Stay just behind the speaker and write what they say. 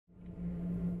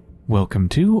Welcome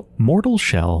to Mortal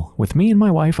Shell with me and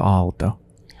my wife Aldo.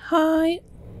 Hi.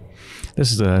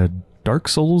 This is a Dark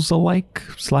Souls-alike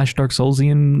 / Dark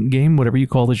Soulsian game, whatever you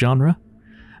call the genre,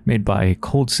 made by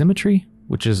Cold Symmetry,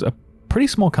 which is a pretty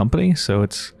small company, so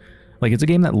it's a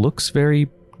game that looks very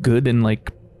good and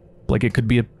like it could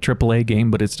be a AAA game,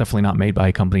 but it's definitely not made by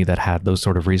a company that had those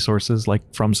sort of resources like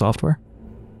From Software.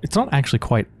 It's not actually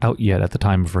quite out yet at the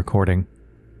time of recording,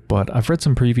 but I've read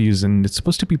some previews and it's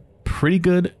supposed to be pretty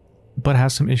good, but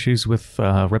has some issues with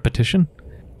repetition.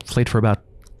 Played for about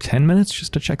 10 minutes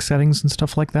just to check settings and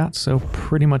stuff like that, so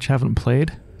pretty much haven't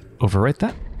played. Overwrite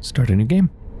that, start a new game.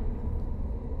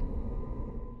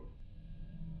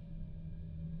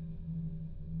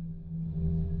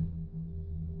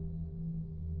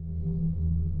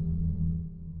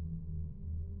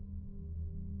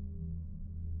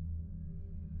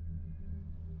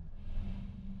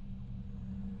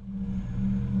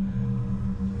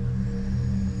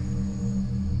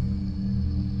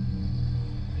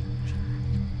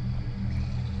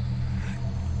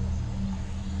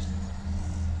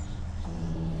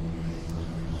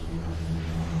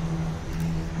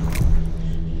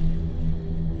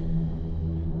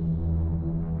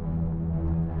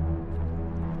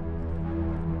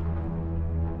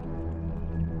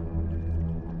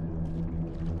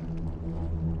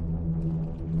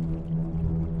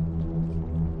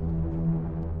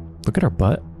 Look at her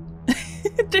butt.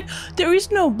 There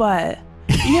is no butt.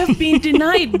 You have been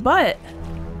denied butt.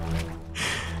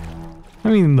 I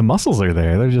mean, the muscles are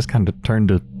there. They're just kind of turned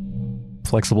to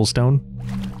flexible stone.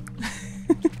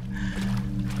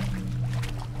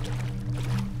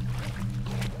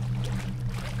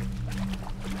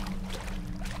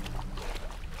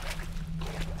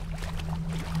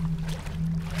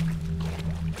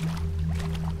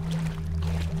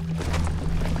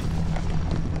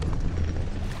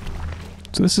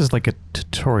 So this is like a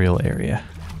tutorial area.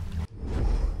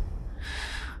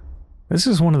 This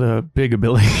is one of the big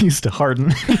abilities to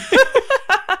harden.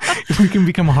 We can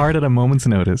become hard at a moment's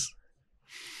notice.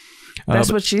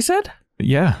 That's what she said?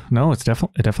 Yeah, no, it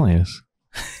definitely is.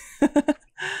 But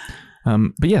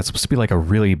yeah, it's supposed to be like a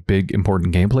really big,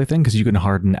 important gameplay thing because you can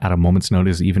harden at a moment's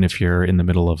notice even if you're in the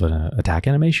middle of an attack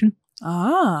animation.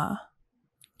 Ah.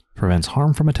 Prevents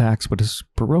harm from attacks, but is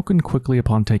broken quickly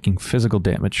upon taking physical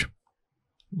damage.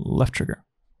 Left trigger.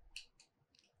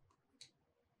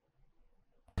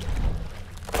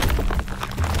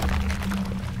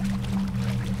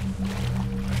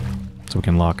 So we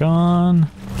can lock on.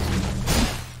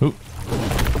 Ooh.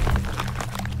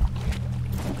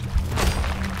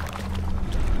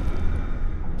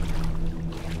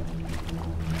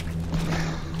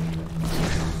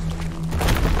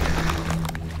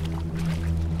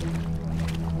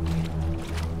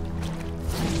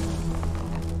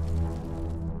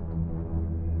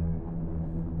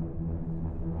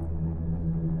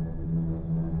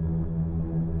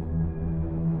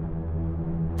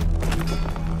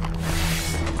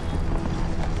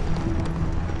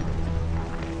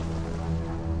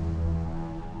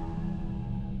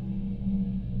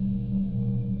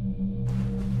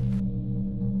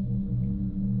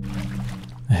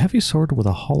 A heavy sword with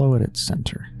a hollow at its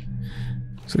center.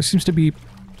 So it seems to be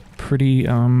pretty,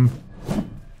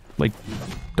 like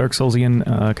Dark Soulsian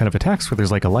kind of attacks where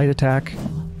there's like a light attack.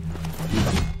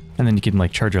 And then you can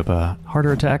like charge up a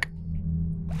harder attack.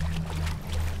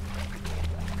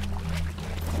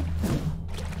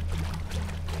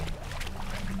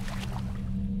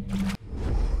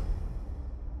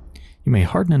 You may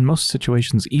harden in most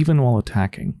situations even while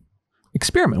attacking.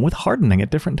 Experiment with hardening at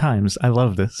different times. I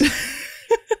love this.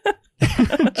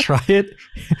 Try it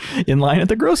in line at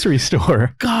the grocery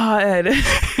store. God.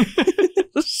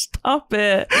 Stop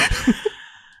it.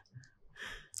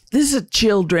 This is a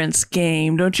children's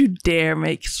game. Don't you dare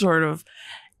make sort of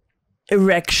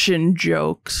erection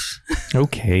jokes.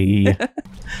 Okay.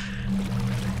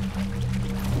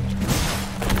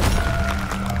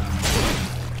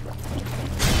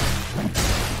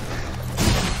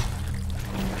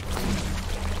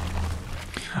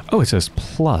 Oh, it says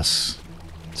plus.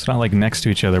 It's not like next to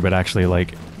each other, but actually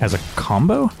like as a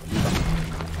combo?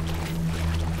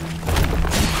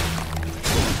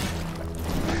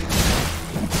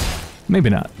 Maybe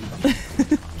not.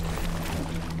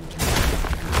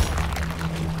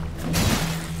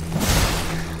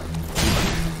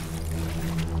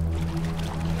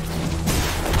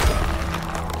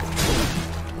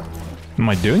 Am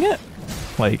I doing it?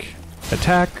 Like,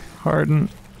 attack, harden,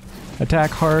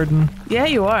 attack, harden. Yeah,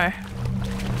 you are.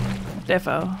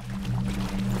 Defo.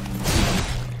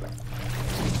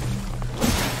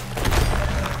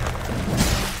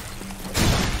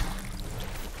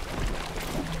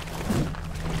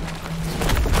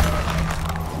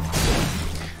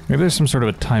 Maybe there's some sort of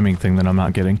a timing thing that I'm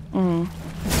not getting.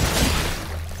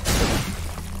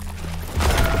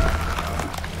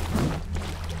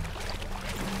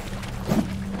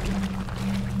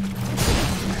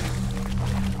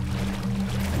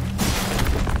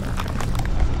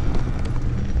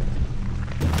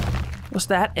 Was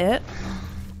that it?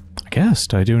 I guess.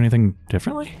 Did I do anything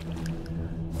differently?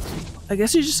 I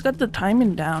guess you just got the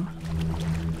timing down.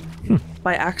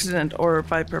 By accident or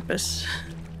by purpose.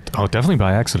 Oh, definitely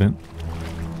by accident.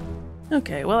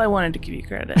 Okay, well, I wanted to give you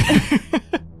credit.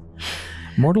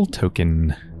 Mortal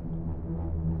token.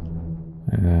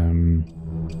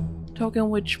 Token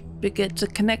which begets a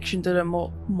connection to the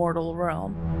mortal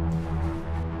realm.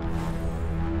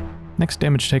 Next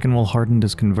damage taken while hardened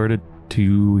is converted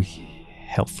to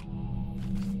health.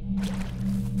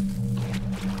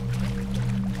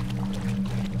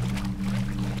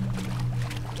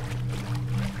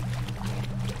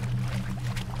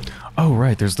 Oh,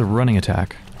 right, there's the running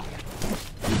attack.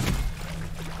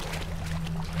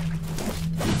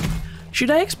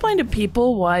 Should I explain to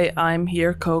people why I'm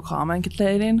here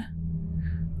co-commentating?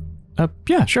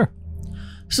 Yeah, sure.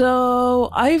 So,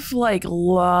 I've, like,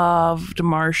 loved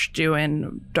Marsh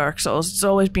doing Dark Souls. It's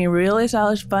always been really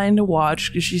satisfying to watch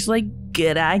because she's, like,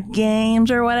 good at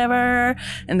games or whatever,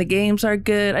 and the games are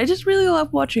good. I just really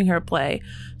love watching her play.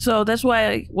 So that's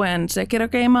why when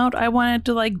Sekiro came out, I wanted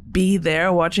to, like, be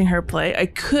there watching her play. I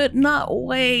could not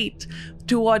wait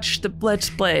to watch the Let's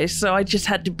Play, so I just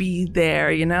had to be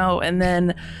there, you know? And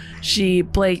then she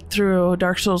played through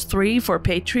Dark Souls 3 for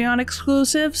Patreon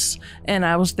exclusives, and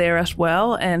I was there as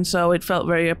well, and so it felt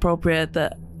very appropriate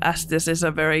that, as this is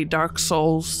a very Dark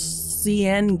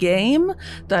Soulsian game,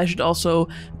 that I should also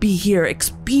be here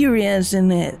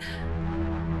experiencing it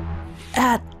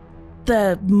at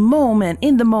the moment,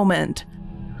 in the moment.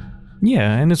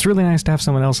 Yeah, and it's really nice to have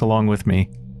someone else along with me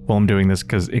while I'm doing this,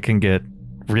 because it can get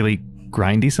really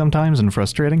grindy sometimes and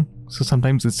frustrating. So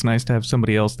sometimes it's nice to have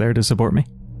somebody else there to support me.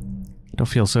 I don't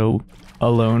feel so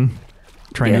alone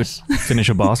trying to finish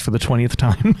a boss for the 20th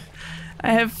time.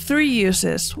 I have 3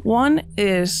 uses. One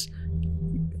is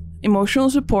emotional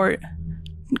support.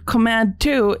 Command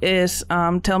 2 is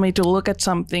tell me to look at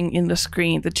something in the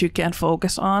screen that you can't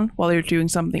focus on while you're doing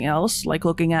something else, like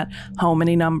looking at how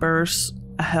many numbers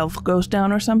a health goes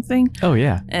down or something. Oh,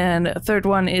 yeah. And a third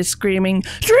one is screaming,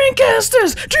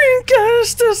 Dreamcasters!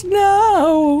 Dreamcasters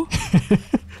now!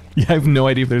 Yeah, I have no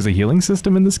idea if there's a healing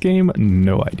system in this game.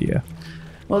 No idea.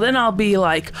 Well, then I'll be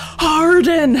like,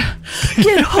 Hadern!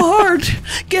 Get hard!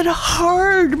 Get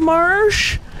hard,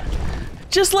 Marsh!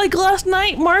 Just like last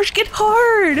night, Marsh, get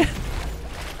hard!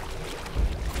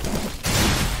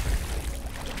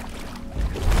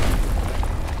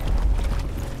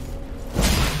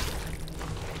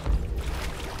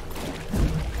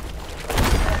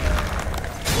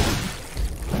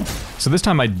 So this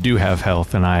time I do have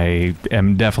health, and I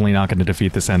am definitely not going to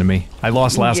defeat this enemy. I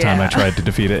lost last time I tried to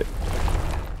defeat it.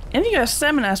 And you got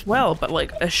stamina as well, but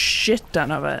like a shit ton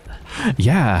of it.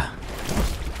 Yeah.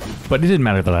 But it didn't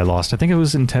matter that I lost. I think it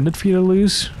was intended for you to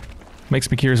lose. Makes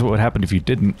me curious what would happen if you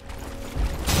didn't.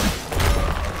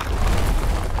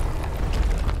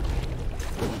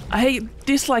 I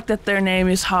dislike that their name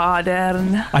is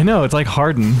Hadern. I know, it's like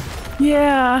Hadern.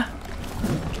 Yeah.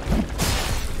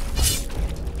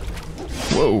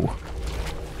 Whoa.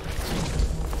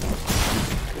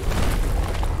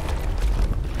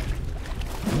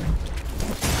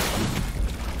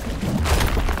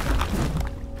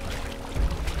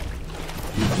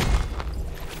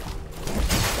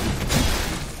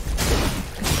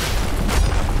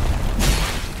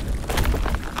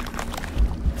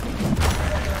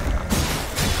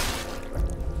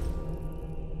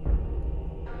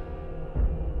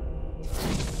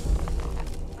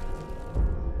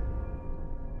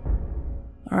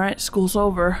 All right, school's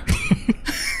over.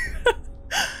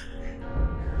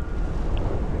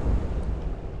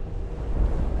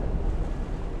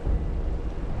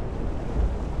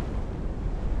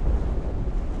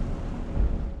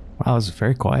 Wow, this is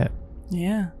very quiet.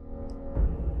 Yeah.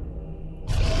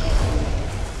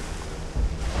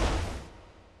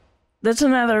 That's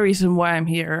another reason why I'm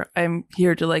here. I'm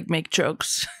here to, like, make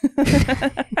jokes.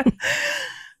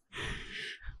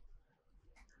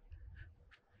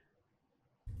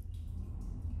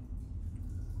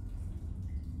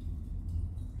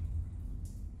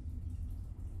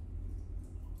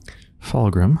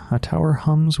 Fulgrim, a tower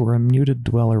hums where a muted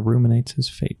dweller ruminates his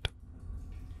fate.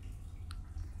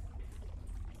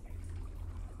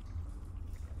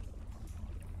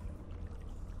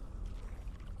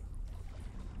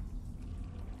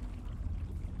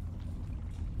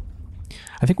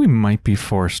 I think we might be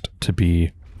forced to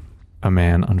be a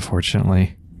man,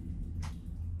 unfortunately.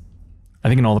 I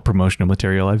think in all the promotional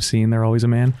material I've seen, they're always a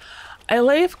man. I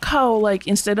like how, like,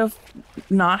 instead of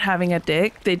not having a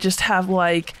dick, they just have,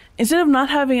 like, instead of not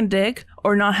having a dick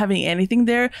or not having anything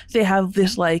there, they have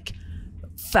this, like,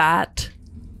 fat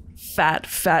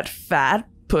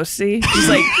pussy. Just,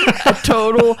 like, a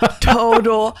total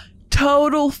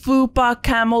fupa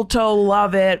camel toe.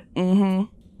 Love it. Mm-hmm.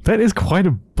 That is quite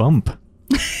a bump.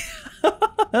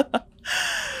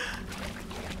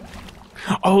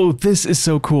 Oh, this is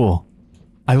so cool.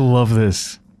 I love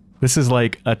this. This is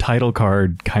like a title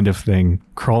card kind of thing,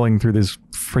 crawling through this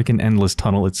freaking endless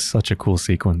tunnel. It's such a cool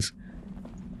sequence.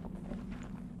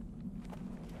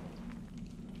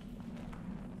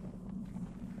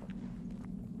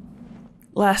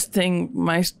 Last thing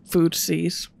my food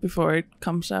sees before it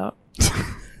comes out.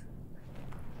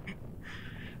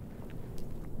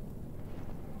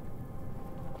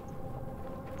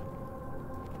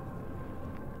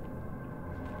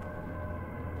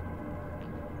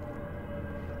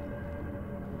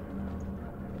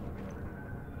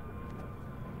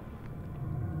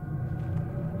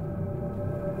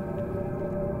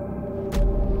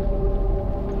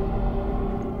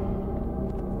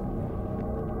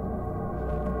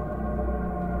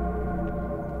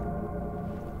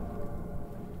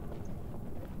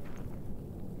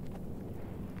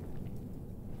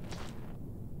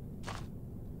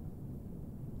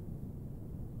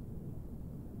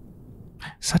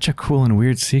 Such a cool and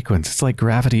weird sequence. It's like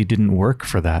gravity didn't work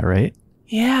for that, right?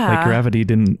 Yeah. Like gravity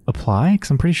didn't apply? Because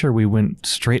I'm pretty sure we went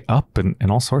straight up and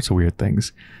all sorts of weird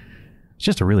things. It's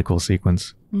just a really cool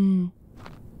sequence. Mm.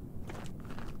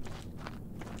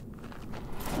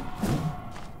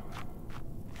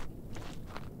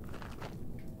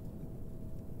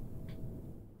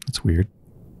 That's weird.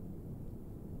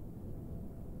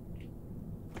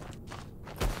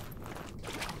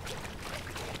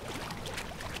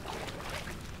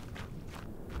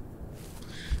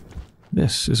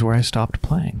 This is where I stopped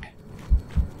playing.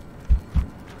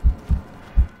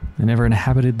 I never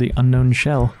inhabited the unknown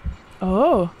shell.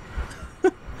 Oh.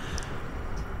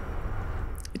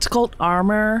 It's called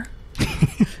armor.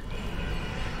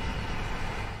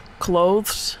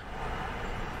 Clothes.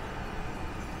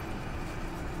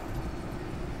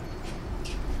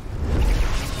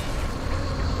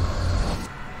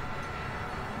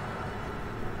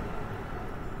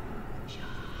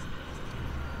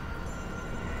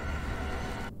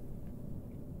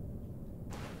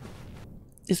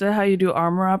 Is that how you do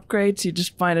armor upgrades? You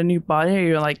just find a new body and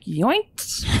you're like,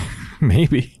 yoinks?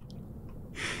 Maybe.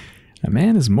 A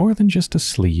man is more than just a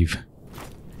sleeve.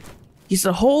 He's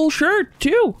a whole shirt,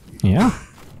 too. Yeah.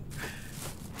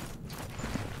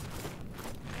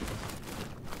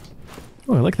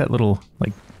 Oh, I like that little,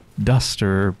 like, dust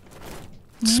or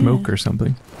smoke or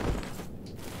something.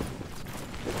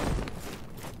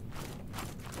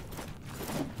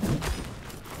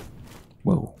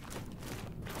 Whoa.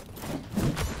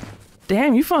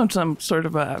 Damn, you found some sort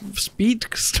of a speed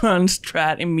stun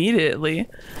strat immediately.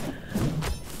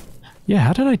 Yeah,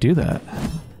 how did I do that?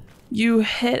 You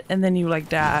hit and then you like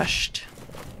dashed.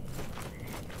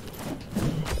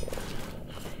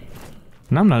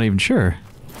 And I'm not even sure.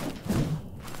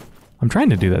 I'm trying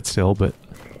to do that still, but...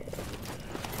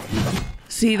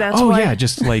 See, that's oh, why... yeah,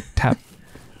 just like tap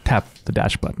the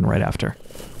dash button right after.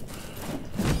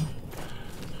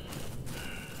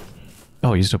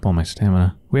 Oh, I used up all my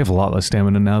stamina. We have a lot less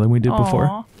stamina now than we did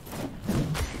before.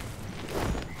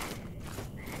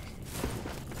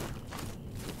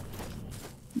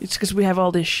 It's because we have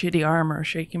all this shitty armor.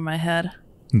 Shaking my head.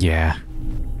 Yeah.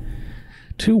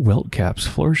 2 welt caps.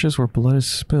 Flourishes where blood is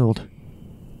spilled.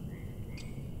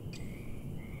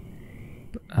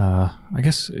 I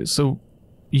guess, so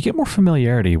you get more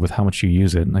familiarity with how much you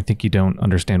use it, and I think you don't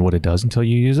understand what it does until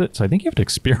you use it, so I think you have to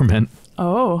experiment.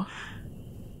 Oh.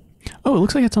 Oh, it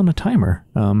looks like it's on a timer,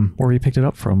 where we picked it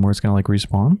up from, where it's gonna like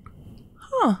respawn.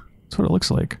 Huh. That's what it looks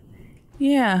like.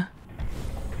 Yeah.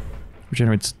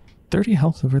 Regenerates 30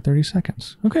 health over 30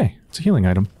 seconds. Okay, it's a healing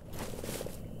item.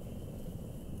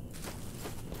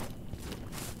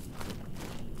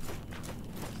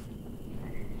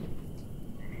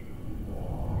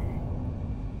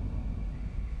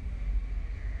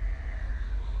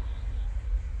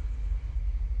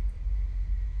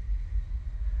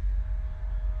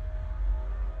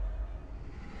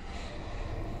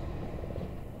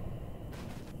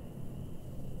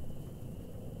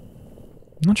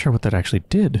 I'm not sure what that actually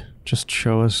did. Just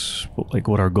show us, like,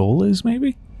 what our goal is,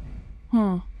 maybe?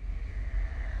 A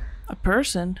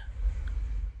person?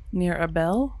 Near a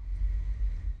bell?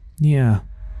 Yeah.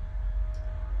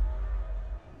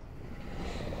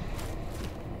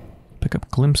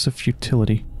 Glimpse of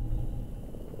futility.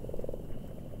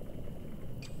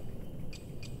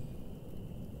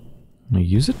 I'm gonna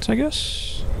use it, I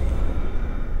guess?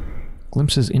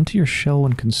 Glimpses into your shell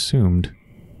when consumed.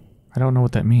 I don't know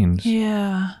what that means.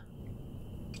 Yeah.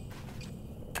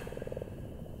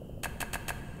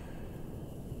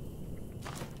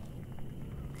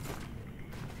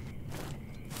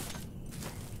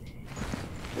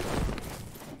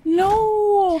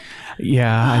 No!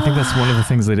 Yeah, I think that's one of the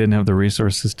things they didn't have the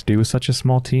resources to do with such a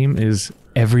small team, is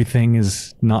everything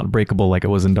is not breakable like it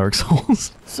was in Dark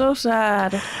Souls. So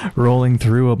sad. Rolling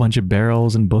through a bunch of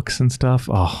barrels and books and stuff.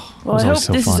 Oh, Well, I hope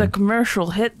so this fun. is a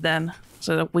commercial hit then,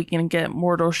 so that we can get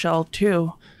Mortal Shell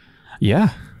 2. Yeah.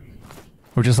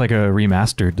 Or just like a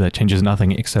remastered that changes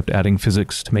nothing except adding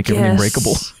physics to make everything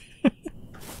breakable.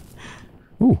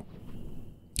 Ooh.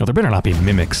 Oh, there better not be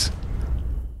mimics.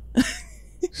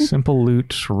 Simple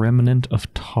loot, remnant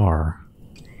of tar.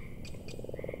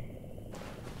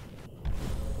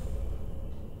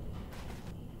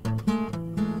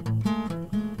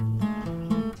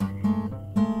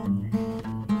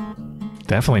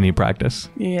 Definitely need practice.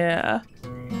 Yeah.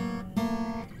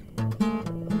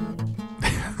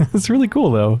 It's really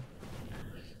cool though.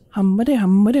 Humbity,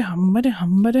 humbity, humbity,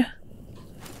 humbity.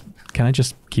 Can I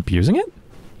just keep using it?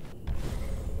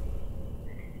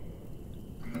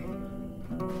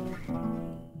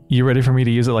 You ready for me to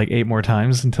use it like 8 more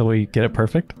times until we get it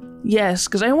perfect? Yes,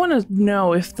 because I want to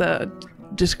know if the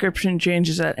description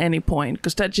changes at any point,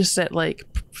 because that just said, like,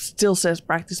 still says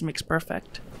practice makes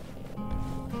perfect.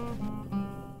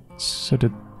 So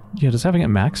does having it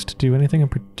maxed do anything in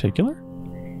particular?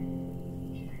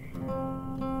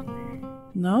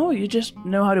 No, you just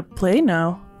know how to play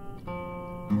now.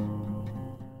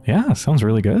 Yeah, sounds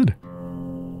really good.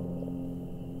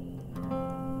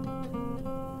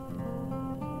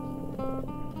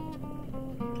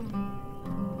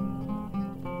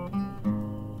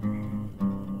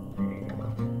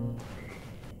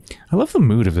 I love the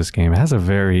mood of this game. It has a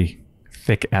very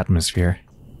thick atmosphere.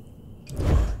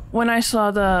 When I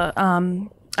saw the,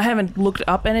 I haven't looked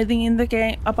up anything in the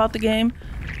game about the game.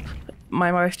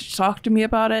 My wife just talked to me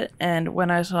about it, and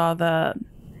when I saw the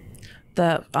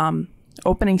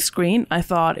opening screen, I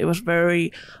thought it was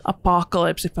very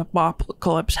apocalypse if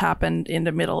apocalypse happened in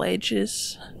the Middle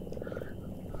Ages.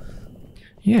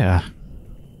 Yeah.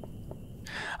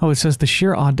 Oh, it says the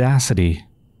sheer audacity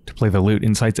to play the lute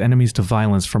incites enemies to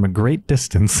violence from a great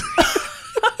distance.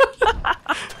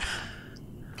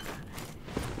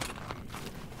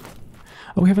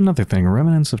 Oh, we have another thing.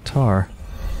 Remnants of tar.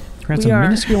 Grants a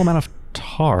minuscule amount of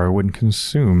tar when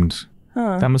consumed.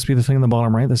 Huh. That must be the thing in the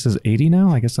bottom right. This is 80 now?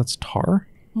 I guess that's tar?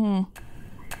 So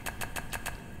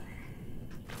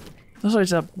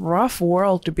it's a rough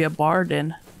world to be a bard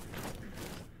in.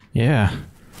 Yeah.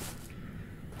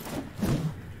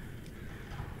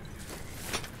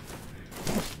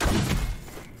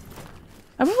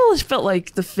 I've always felt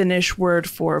like the Finnish word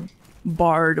for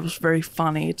bard was very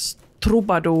funny. It's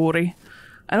troubadouri.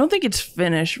 I don't think it's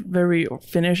Finnish, very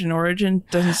Finnish in origin.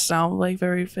 Doesn't sound like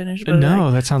very Finnish. But No,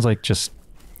 like, that sounds like just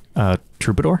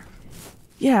troubadour.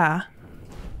 yeah.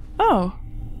 Oh.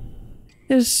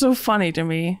 It's so funny to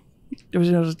me. It was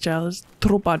a child. It's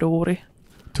troubadouri.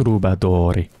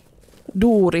 Troubadouri.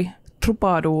 Douri.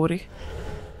 Troubadouri.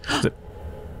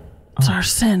 It's our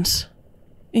sense.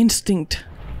 Instinct.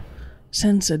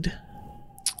 Sensed.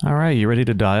 All right, you ready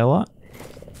to die a lot?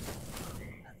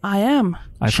 I am.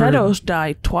 Shadows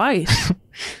die twice.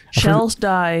 Shells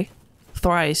die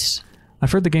thrice.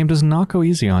 I've heard the game does not go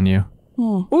easy on you.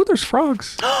 Oh, there's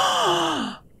frogs.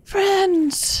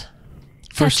 Friends!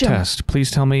 First Catch 'em. test.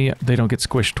 Please tell me they don't get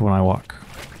squished when I walk.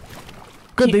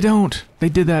 Good, they don't. They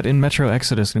did that in Metro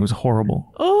Exodus and it was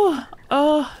horrible.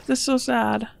 Oh, that's so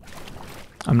sad.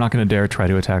 I'm not going to dare try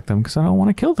to attack them because I don't want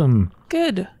to kill them.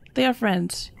 Good. They are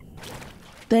friends.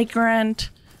 They grant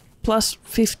plus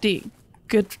 50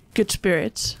 good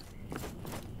spirits.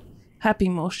 Happy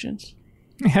emotions.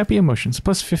 Happy emotions.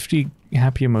 Plus 50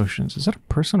 happy emotions. Is that a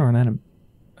person or an enemy?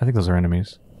 I think those are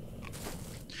enemies.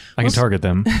 I can target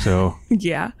them, so...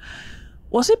 Yeah.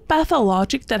 Was it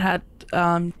Pathologic that had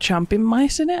jumping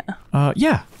mice in it?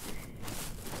 Yeah.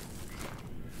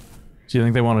 Do you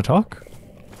think they want to talk?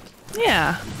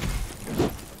 Yeah.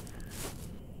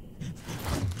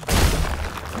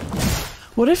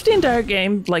 What if the entire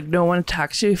game, like, no one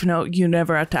attacks you if you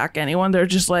never attack anyone? They're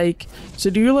just like, so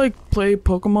do you, like, play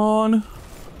Pokemon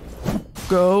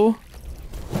Go?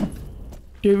 Do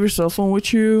you have your cell phone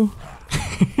with you?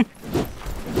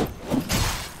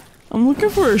 I'm looking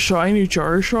for a shiny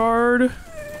Charizard.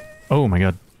 Oh my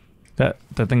god. That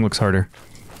thing looks harder.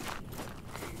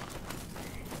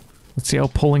 Let's see how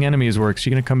pulling enemies works. You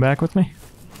gonna come back with me?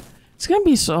 It's gonna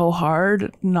be so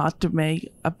hard not to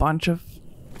make a bunch of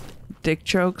dick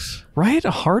jokes. Right?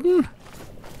 A Hadern?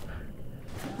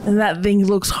 And that thing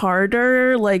looks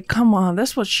harder. Like, come on,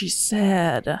 that's what she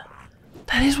said.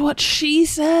 That is what she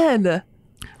said.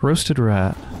 Roasted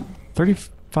rat.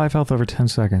 35 health over 10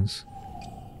 seconds.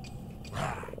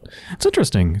 It's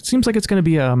interesting. It seems like it's going to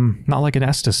be not like an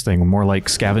Estus thing, more like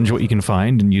scavenge what you can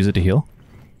find and use it to heal.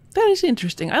 That is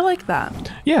interesting. I like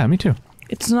that. Yeah, me too.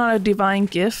 It's not a divine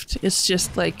gift. It's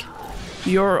just like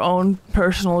your own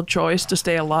personal choice to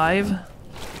stay alive.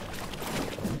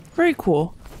 Very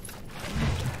cool.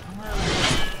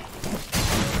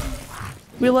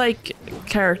 We like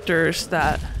characters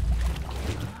that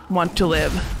want to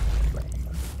live.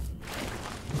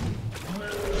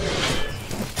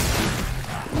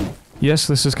 Yes,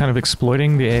 this is kind of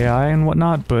exploiting the AI and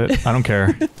whatnot, but I don't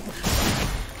care.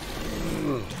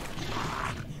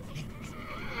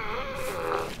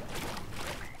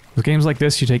 With games like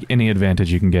this, you take any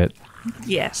advantage you can get.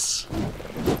 Yes.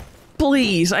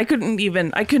 Please, I couldn't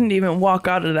even walk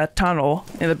out of that tunnel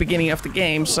in the beginning of the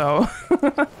game, so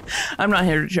I'm not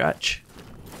here to judge.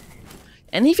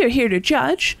 And if you're here to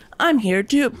judge, I'm here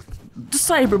to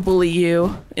cyberbully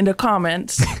you in the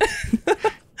comments.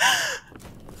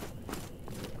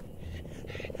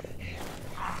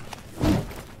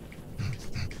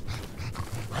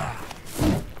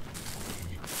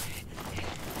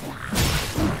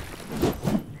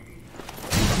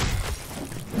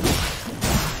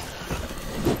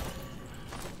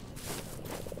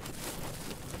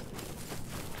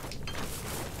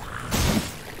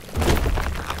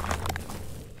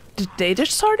 Did they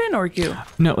just start in or you?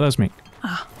 No, that was me.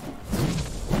 Ah.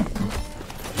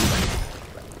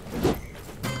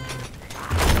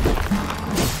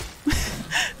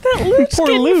 That loot's Poor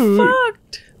getting loot.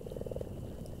 fucked.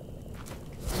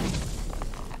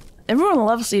 Everyone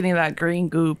loves eating that green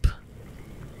goop.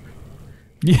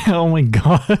 Yeah, oh my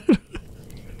god. Do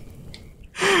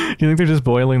you think they're just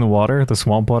boiling the water, the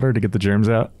swamp water, to get the germs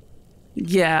out?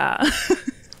 Yeah.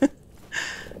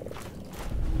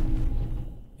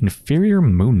 Inferior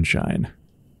moonshine.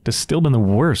 Distilled in the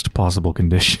worst possible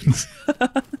conditions.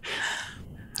 I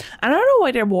don't know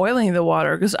why they're boiling the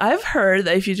water, because I've heard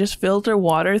that if you just filter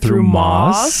water through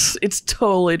moss, it's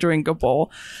totally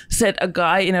drinkable. Said a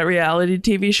guy in a reality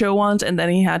TV show once, and then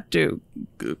he had to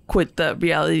quit the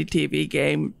reality TV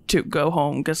game to go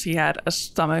home because he had a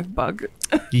stomach bug.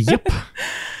 Yep.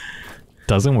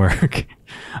 Doesn't work.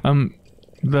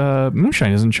 The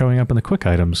moonshine isn't showing up in the quick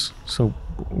items, so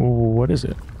what is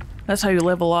it? That's how you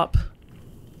level up.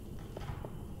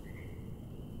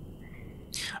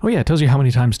 Oh yeah, it tells you how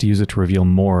many times to use it to reveal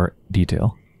more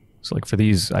detail. So like for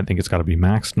these, I think it's got to be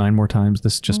maxed 9 more times.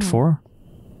 This is just 4?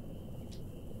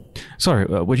 Sorry,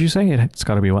 what'd you say? It's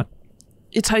got to be what?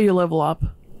 It's how you level up.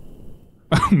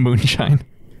 Moonshine.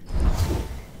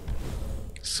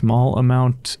 Small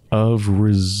amount of oh,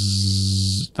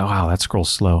 wow, that scrolls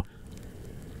slow.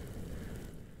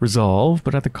 Resolve,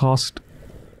 but at the cost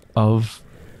of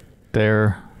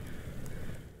their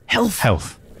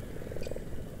health.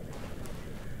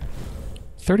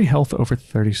 30 health over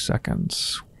 30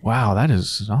 seconds. Wow, that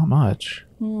is not much.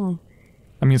 I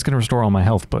mean, it's going to restore all my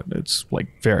health, but it's like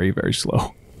very, very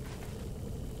slow.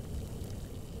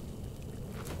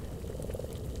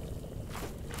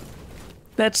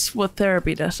 That's what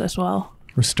therapy does as well.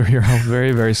 Restore your health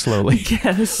very, very slowly.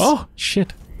 Yes. Oh,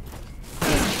 shit.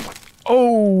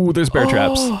 Oh, there's bear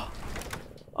traps.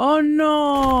 Oh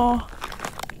no.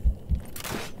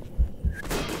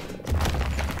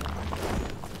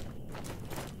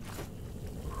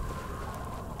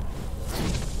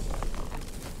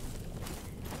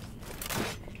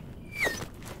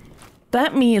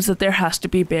 That means that there has to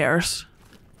be bears.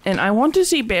 And I want to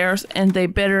see bears, and they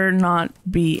better not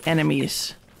be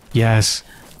enemies. Yes.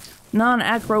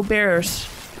 Non-aggro bears.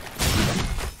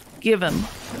 Give them.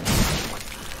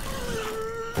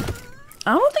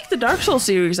 I don't think the Dark Souls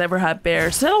series ever had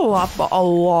bears. They had a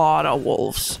lot of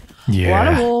wolves. Yeah. A lot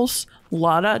of wolves, a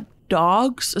lot of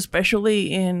dogs,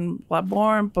 especially in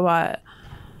Bloodborne, but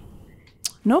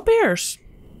no bears.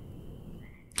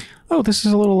 Oh, this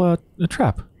is a little a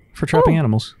trap for trapping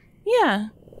animals. Yeah.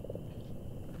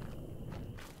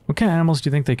 What kind of animals do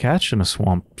you think they catch in a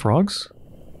swamp? Frogs?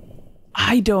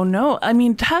 I don't know. I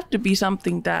mean, it'd have to be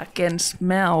something that can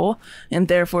smell and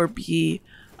therefore be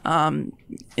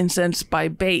incensed by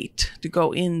bait to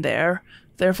go in there.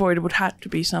 Therefore, it would have to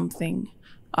be something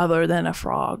other than a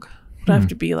frog. It would have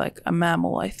to be like a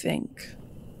mammal, I think.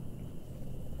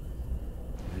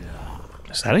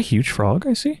 Is that a huge frog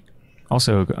I see?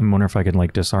 Also, I'm wondering if I can,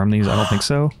 like, disarm these. I don't think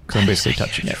so, because I'm basically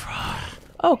touching it.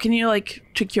 Oh, can you, like,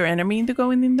 trick your enemy into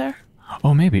going in there?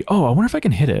 Oh, maybe. Oh, I wonder if I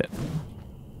can hit it.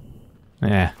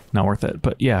 Not worth it.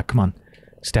 But yeah, come on.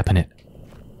 Step in it.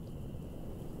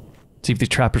 See if these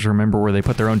trappers remember where they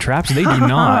put their own traps. They do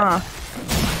not.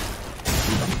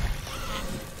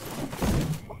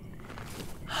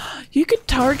 You could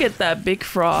target that big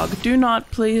frog. Do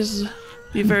not, please,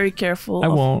 be very careful. I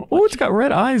won't. Oh, it's got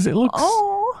red eyes. It looks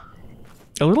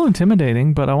a little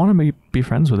intimidating, but I want to be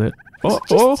friends with it.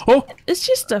 Oh! It's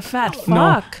just a fat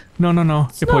fuck. No.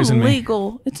 It's It poisoned me.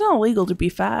 It's not illegal to be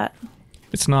fat.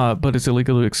 It's not, but it's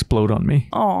illegal to explode on me.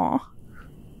 Aw.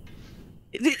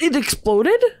 It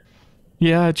exploded?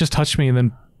 Yeah, it just touched me and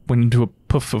then went into a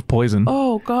puff of poison.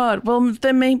 Oh god. Well,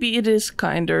 then maybe it is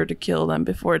kinder to kill them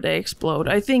before they explode.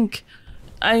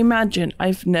 I imagine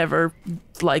I've never,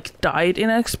 like, died in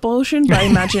an explosion, but I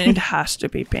imagine it has to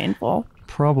be painful.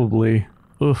 Probably.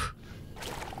 Ugh.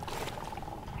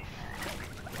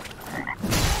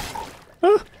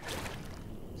 Ah.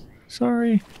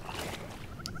 Sorry.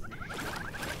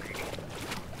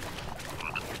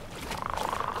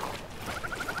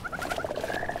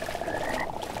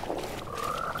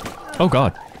 Oh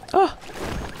god. Oh.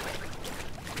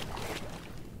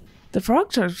 The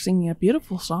frogs are singing a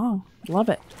beautiful song. Love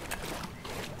it.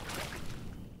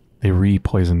 They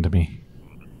re-poisoned me.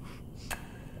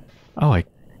 Oh,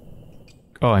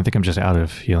 I think I'm just out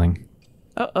of healing.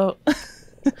 Uh-oh.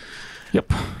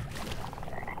 Yep.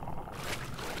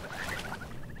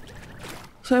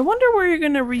 So I wonder where you're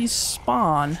gonna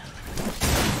respawn.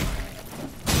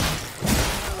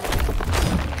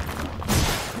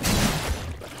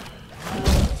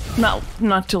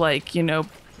 Not to, like, you know,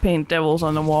 paint devils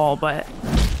on the wall, but...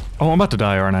 Oh, I'm about to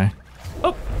die, aren't I?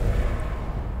 Oh!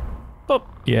 Oh!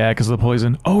 Yeah, because of the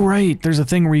poison. Oh, right! There's a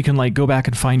thing where you can, like, go back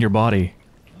and find your body.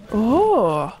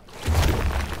 Oh!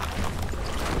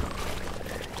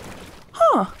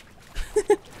 Huh.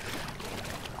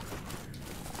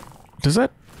 Does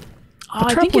that... Oh,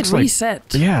 I think it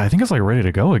reset. Like, yeah, I think it's, like, ready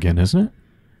to go again, isn't it?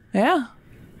 Yeah.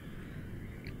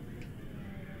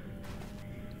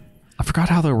 I forgot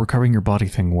how the recovering your body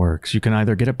thing works. You can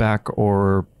either get it back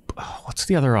or... what's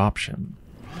the other option?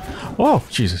 Oh,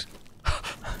 Jesus.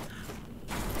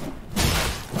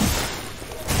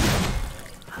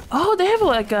 Oh, they have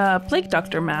like a plague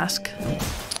doctor mask.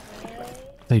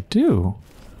 They do.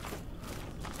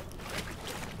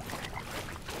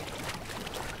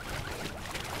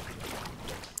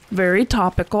 Very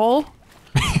topical.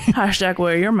 Hashtag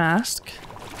wear your mask.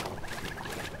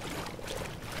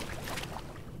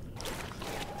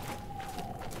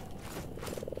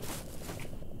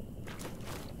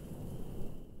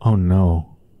 Oh no.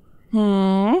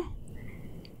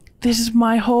 This is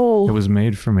my hole. It was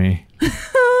made for me.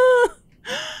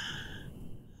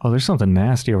 Oh, there's something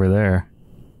nasty over there.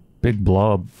 Big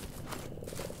blob.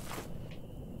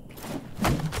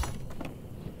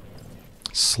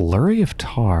 Slurry of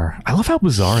tar. I love how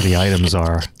bizarre the items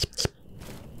are.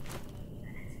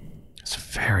 It's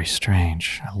very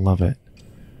strange. I love it.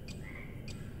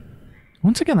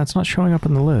 Once again, that's not showing up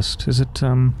in the list. Is it,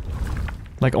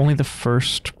 like only the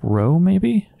first row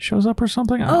maybe shows up or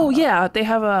something? Oh yeah, they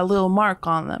have a little mark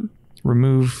on them.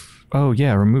 Remove... Oh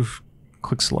yeah, remove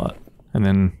quick slot. And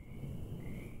then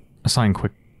assign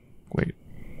quick... Wait.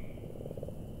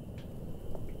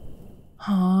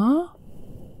 Huh?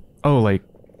 Oh, like,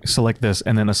 select this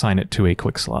and then assign it to a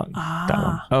quick slot. Ah. That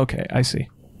one. Okay, I see.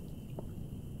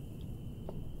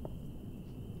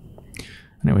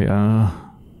 Anyway, I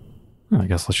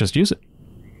guess let's just use it.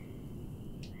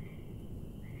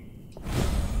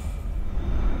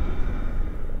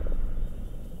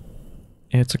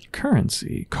 It's a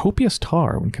currency. Copious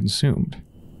tar when consumed.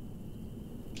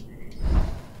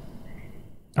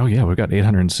 Oh yeah, we've got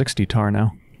 860 tar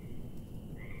now.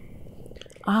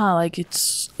 Ah, like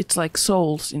it's like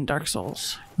souls in Dark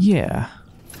Souls. Yeah.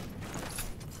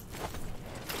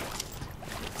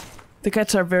 The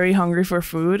cats are very hungry for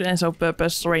food, and so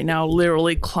Peppa's right now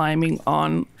literally climbing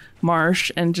on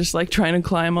Marsh and just like trying to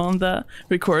climb on the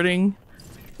recording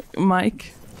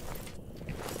mic.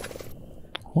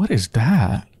 What is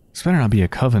that? This better not be a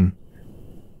coven.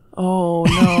 Oh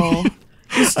no.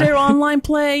 Is there online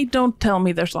play? Don't tell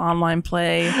me there's online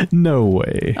play. No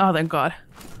way. Oh, thank God.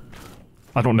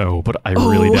 I don't know, but I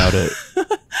really doubt it.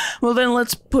 Well, then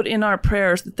let's put in our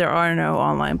prayers that there are no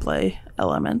online play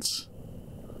elements.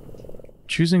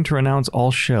 Choosing to renounce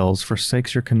all shells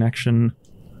forsakes your connection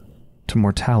to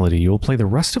mortality. You will play the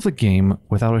rest of the game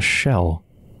without a shell.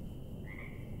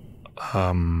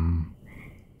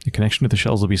 Your connection to the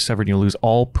shells will be severed and you'll lose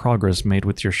all progress made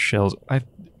with your shells.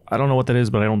 I don't know what that is,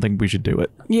 but I don't think we should do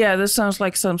it. Yeah, this sounds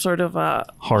like some sort of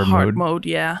hard mode.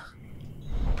 Yeah.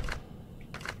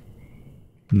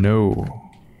 No.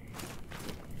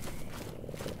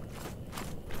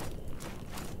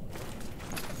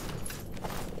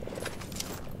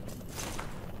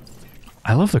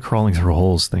 I love the crawling through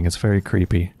holes thing. It's very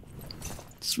creepy.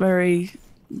 It's very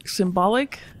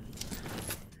symbolic.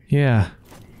 Yeah.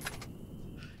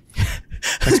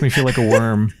 Makes me feel like a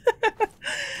worm.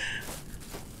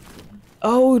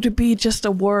 Oh, to be just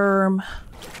a worm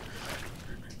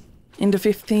in the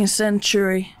 15th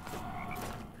century.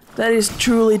 That is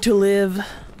truly to live.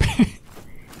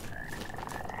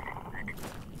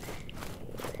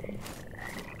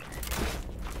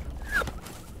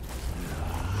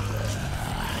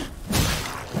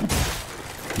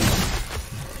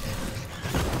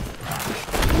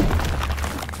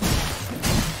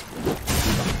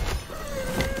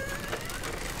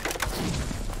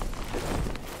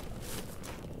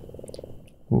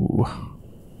 Ooh.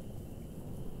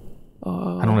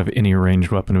 I don't have any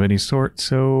ranged weapon of any sort,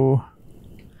 so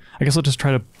I guess I'll just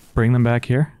try to bring them back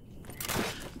here.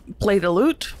 Play the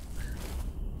loot.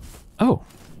 Oh,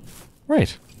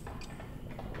 right.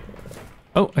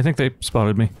 Oh, I think they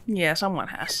spotted me. Yeah, someone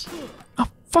has. Oh,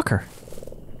 fucker.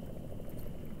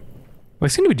 Well, they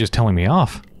seem to be just telling me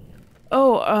off.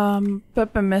 Oh,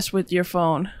 Peppa messed with your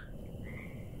phone.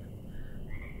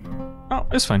 Oh,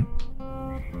 it's fine.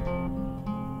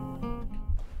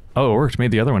 Oh, it worked.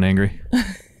 Made the other one angry.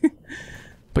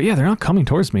 But yeah, they're not coming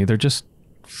towards me. They're just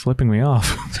flipping me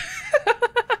off.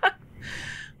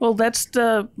 Well, that's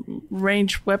the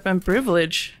ranged weapon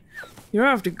privilege. You don't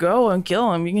have to go and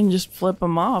kill them. You can just flip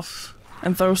them off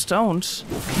and throw stones.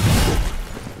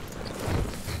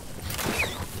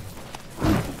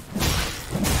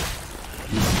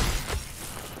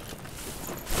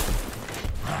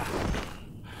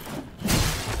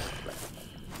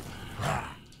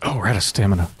 Oh, we're out of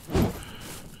stamina.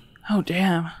 Oh,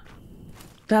 damn.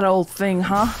 That old thing,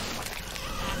 huh?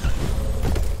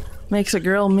 Makes a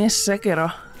girl miss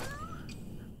Sekiro.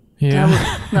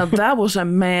 Yeah. Now that was a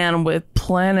man with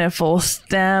plentiful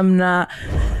stamina.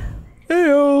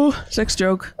 Ew. Sex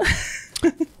joke.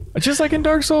 Just like in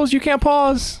Dark Souls, you can't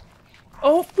pause.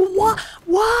 Oh,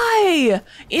 why?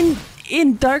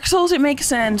 In Dark Souls, it makes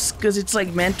sense because it's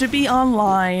like meant to be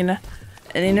online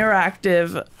and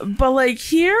interactive. But like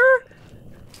here,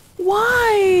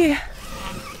 why?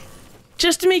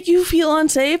 Just to make you feel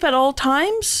unsafe at all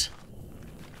times?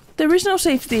 There is no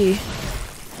safety.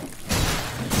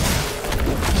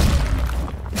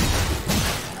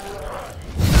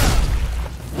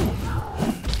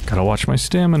 Gotta watch my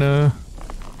stamina.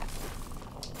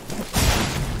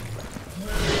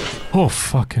 Oh,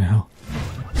 fucking hell.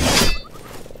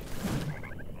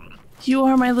 You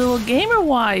are my little gamer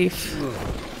wife.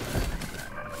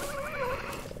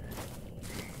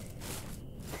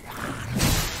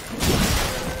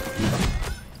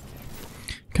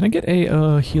 Can I get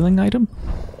a healing item?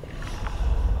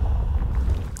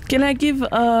 Can I give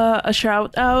a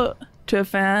shout out to a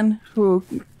fan who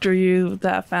drew you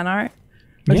that fan art?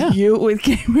 Yeah. You with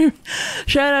gamer.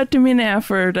 Shout out to Mina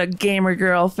for the gamer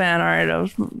girl fan art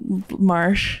of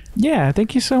Marsh. Yeah,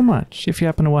 thank you so much if you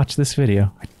happen to watch this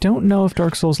video. I don't know if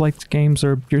Dark Souls-like games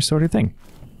are your sort of thing.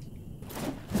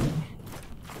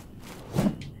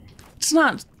 It's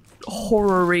not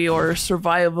horror-y or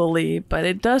survival-y, but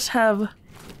it does have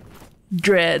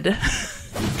dread. I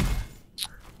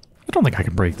don't think I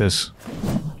can break this.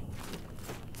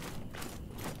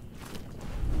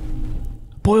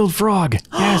 Boiled frog!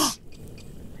 Yes!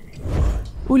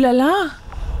 Ooh la la!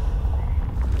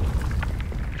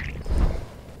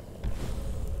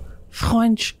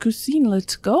 French cuisine,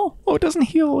 let's go. Oh, it doesn't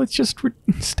heal, it's just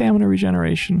stamina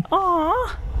regeneration.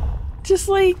 Aww. Just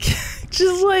like...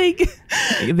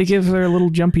 They give their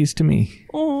little jumpies to me.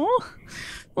 Aww.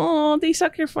 Oh, they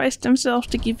sacrificed themselves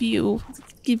to give you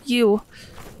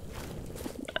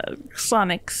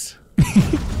Sonics.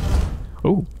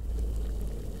 Oh.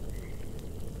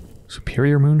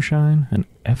 Superior moonshine, an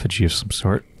effigy of some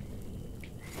sort.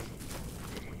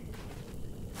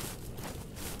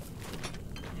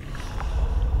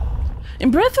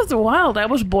 In Breath of the Wild, I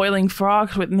was boiling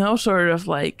frogs with no sort of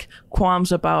like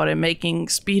qualms about it, making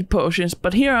speed potions.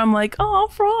 But here I'm like, oh,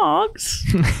 frogs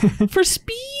for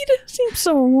speed seems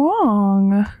so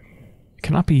wrong.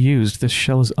 Cannot be used. This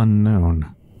shell is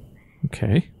unknown.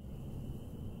 Okay.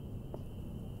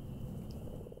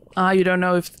 You don't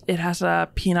know if it has a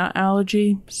peanut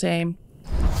allergy? Same.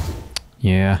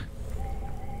 Yeah.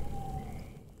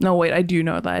 No, wait, I do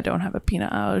know that I don't have a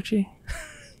peanut allergy.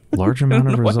 Large amount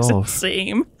of resolve.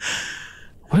 Same.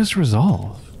 What is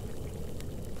resolve?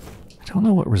 don't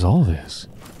know what resolve is.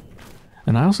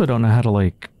 And I also don't know how to,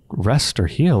 like, rest or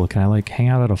heal. Can I, like, hang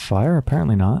out at a fire?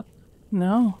 Apparently not.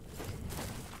 No.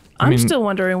 I I'm mean, still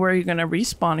wondering where you're gonna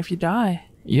respawn if you die.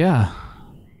 Yeah.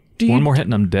 One more hit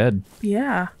and I'm dead.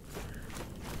 Yeah.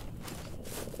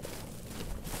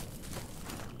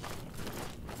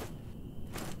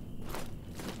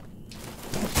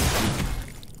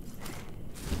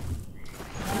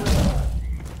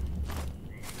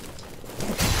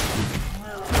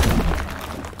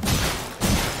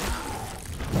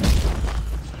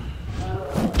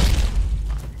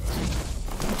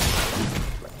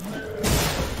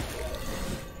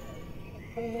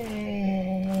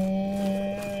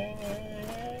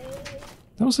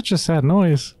 That was such a sad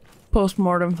noise.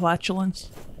 Post-mortem flatulence.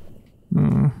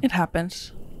 It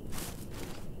happens.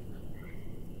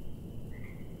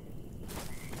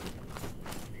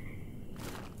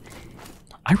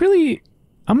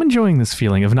 I'm enjoying this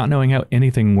feeling of not knowing how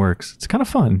anything works. It's kind of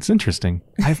fun. It's interesting.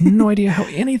 I have no idea how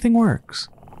anything works.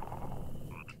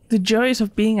 The joys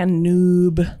of being a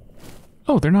noob.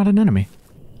 Oh, they're not an enemy.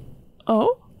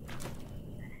 Oh?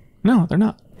 No, they're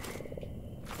not.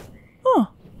 Huh.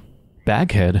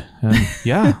 Baghead.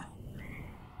 Yeah.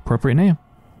 Appropriate name.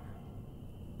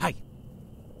 Hey,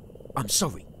 I'm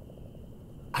sorry.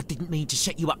 I didn't mean to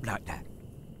set you up like that.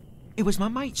 It was my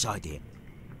mate's idea.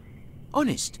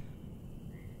 Honest.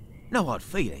 No hard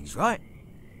feelings, right?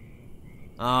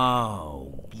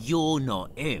 Oh, you're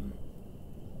not him.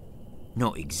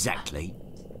 Not exactly.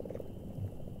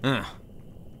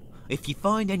 If you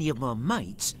find any of my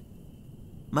mates,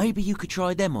 maybe you could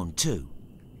try them on too.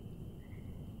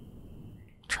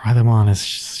 Try them on as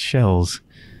shells.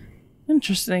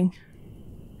 Interesting.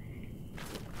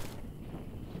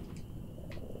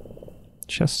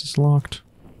 Chest is locked.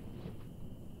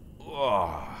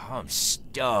 Oh, I'm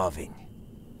starving.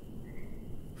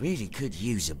 Really could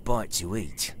use a bite to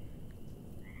eat.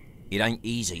 It ain't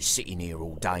easy sitting here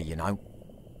all day, you know.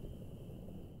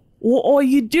 What are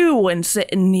you doing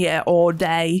sitting here all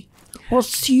day?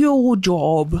 What's your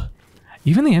job?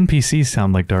 Even the NPCs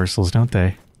sound like Dark Souls, don't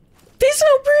they? They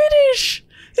sound British!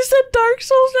 Is that Dark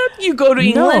Souls now? You go to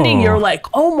England and you're like,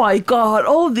 oh my god,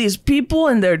 all these people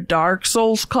in their Dark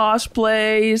Souls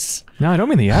cosplays. No, I don't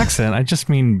mean the accent. I just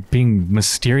mean being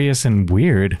mysterious and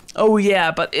weird. Oh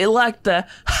yeah, but it like the...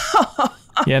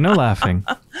 Yeah, no laughing.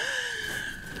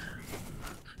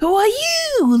 Who are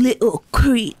you, little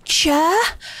creature?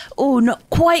 Oh, not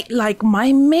quite like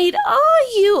my mate, are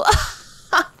you?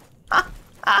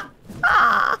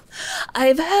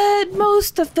 I've heard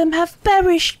most of them have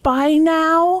perished by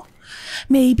now.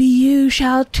 Maybe you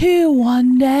shall too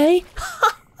one day.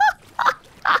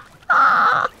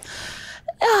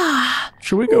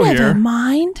 Should we go Never here?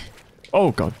 mind.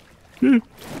 Oh, God.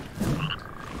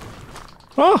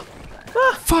 Oh!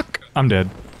 Fuck! I'm dead.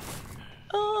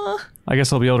 I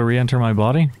guess I'll be able to re-enter my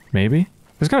body? Maybe?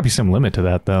 There's gotta be some limit to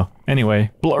that, though.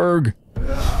 Anyway, blurg!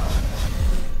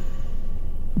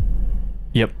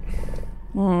 Yep.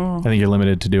 I think you're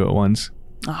limited to do it once.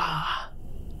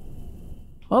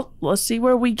 Well, let's see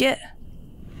where we get.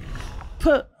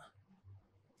 Put.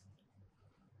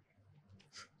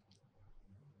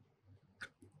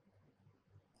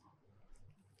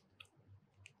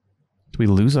 Do we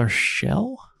lose our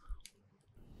shell?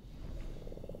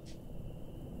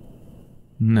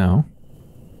 No.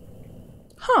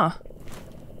 Huh.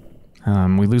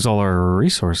 We lose all our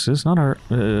resources, not our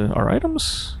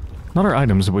items? Not our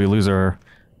items, but we lose our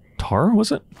tar,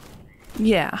 was it?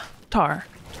 Yeah, tar.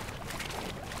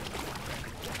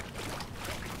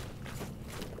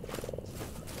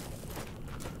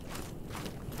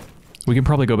 We can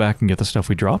probably go back and get the stuff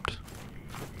we dropped.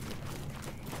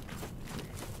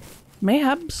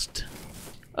 Mayhaps.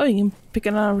 Oh, you can pick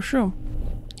it out of a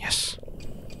room. Yes.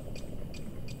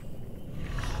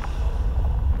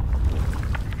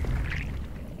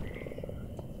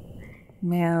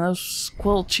 Man, those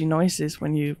squelchy noises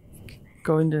when you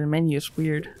go into the menu is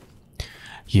weird.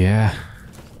 Yeah.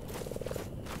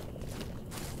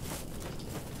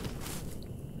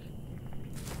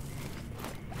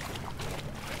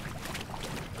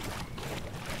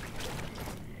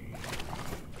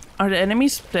 Are the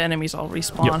enemies? The enemies all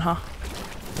respawn, Yep. huh?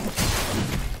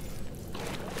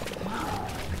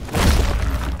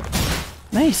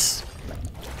 Nice.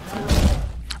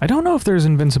 I don't know if there's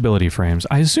invincibility frames.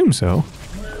 I assume so.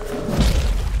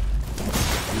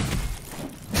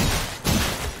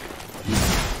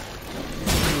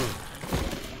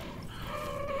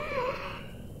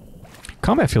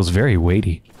 Combat feels very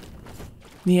weighty.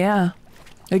 Yeah.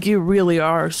 Like you really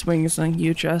are swinging some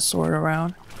huge ass sword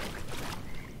around.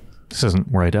 This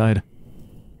isn't where I died.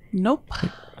 Nope.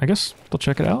 I guess they'll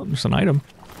check it out. There's an item.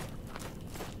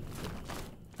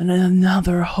 And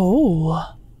another hole.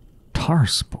 Tar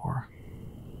spore.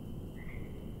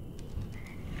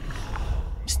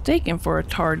 Mistaken for a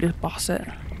tar deposit.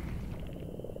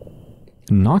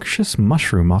 Noxious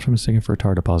mushroom, often mistaken for a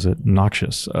tar deposit.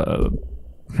 Noxious.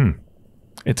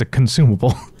 It's a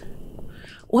consumable.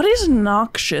 What is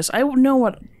noxious? I know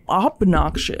what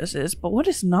obnoxious is, but what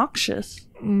is noxious?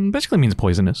 Basically means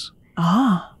poisonous.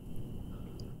 Ah.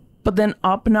 But then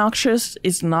obnoxious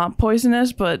is not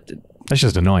poisonous, but That's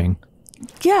just annoying.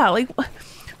 yeah, like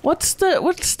what's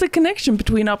the connection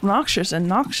between obnoxious and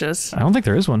noxious? I don't think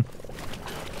there is one.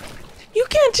 You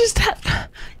can't just have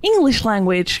English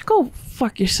language. Go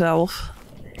fuck yourself.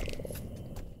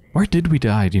 Where did we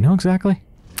die? Do you know exactly?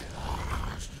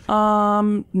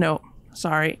 No.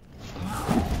 Sorry.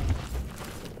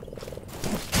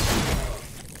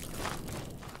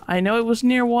 I know it was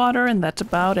near water and that's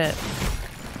about it.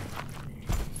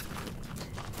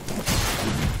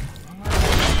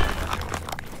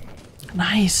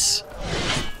 Nice.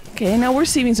 Okay, now we're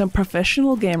receiving some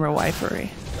professional gamer wifery.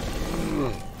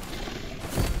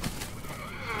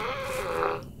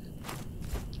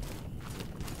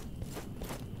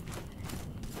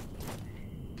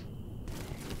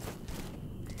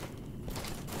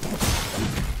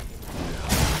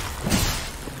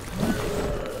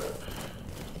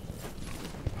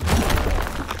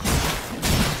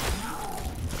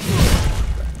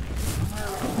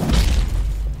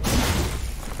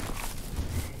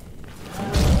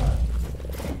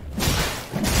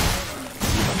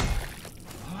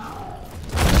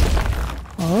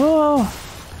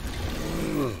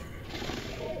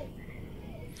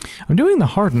 I'm doing the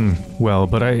harden well,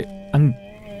 but I'm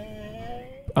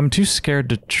too scared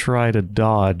to try to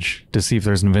dodge to see if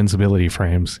there's invincibility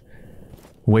frames.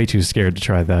 Way too scared to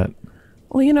try that.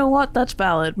 Well, you know what? That's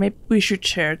valid. Maybe we should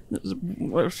save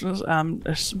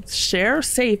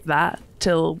that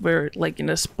till we're like in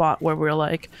a spot where we're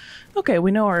like, okay,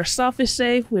 we know our stuff is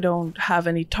safe. We don't have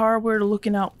any tar we're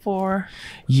looking out for.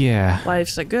 Yeah.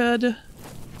 Life's a good.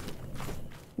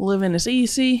 Living is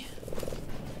easy.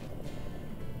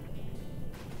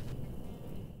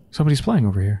 Somebody's playing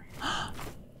over here.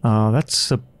 That's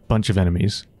a bunch of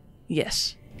enemies.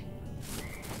 Yes.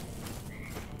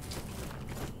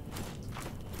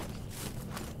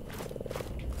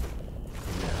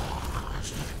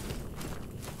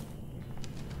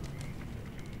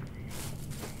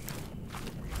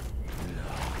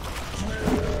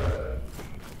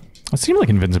 It seemed like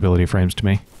invincibility frames to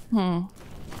me.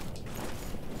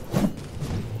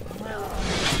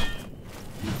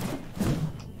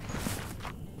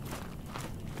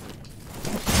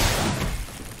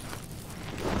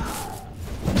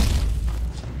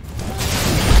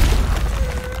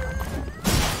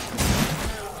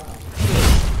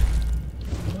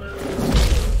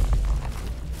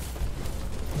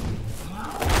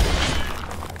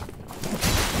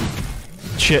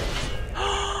 Shit.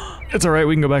 It's alright,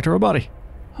 we can go back to our body.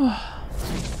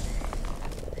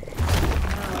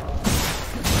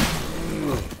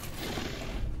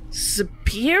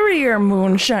 Superior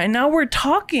moonshine. Now we're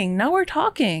talking. Now we're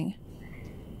talking.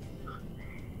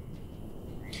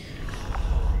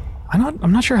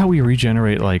 I'm not sure how we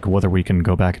regenerate, like, whether we can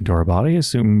go back into our body.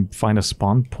 Assume find a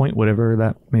spawn point, whatever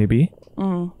that may be.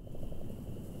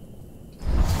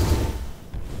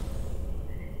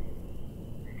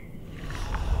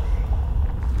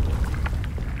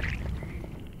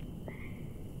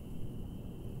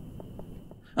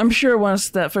 I'm sure once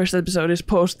that first episode is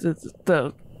posted,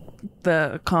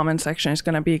 the comment section is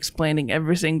going to be explaining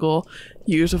every single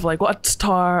use of like what's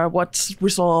tar, what's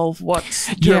resolve,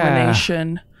 what's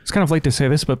germination. Yeah. It's kind of late to say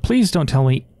this, but please don't tell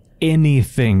me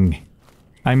anything.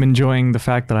 I'm enjoying the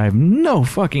fact that I have no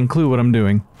fucking clue what I'm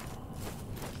doing.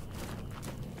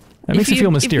 That makes it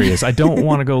feel mysterious. I don't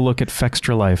want to go look at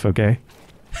Fextra Life, okay?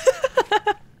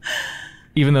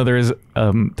 Even though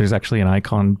there's actually an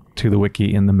icon to the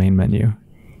wiki in the main menu.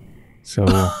 So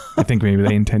I think maybe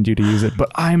they intend you to use it,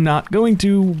 but I'm not going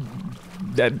to,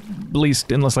 at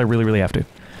least unless I really, really have to.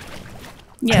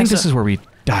 Yeah, I think this is where we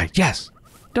die. Yes.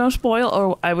 Don't spoil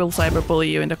or I will cyberbully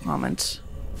you in the comments.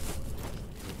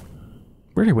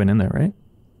 We already went in there, right?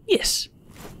 Yes.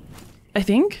 I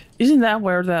think. Isn't that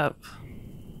where the...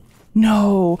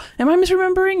 No. Am I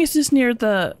misremembering? Is this near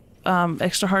the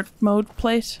extra hard mode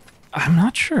place? I'm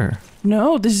not sure.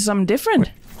 No, this is something different.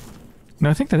 Wait. No,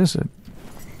 I think that is it.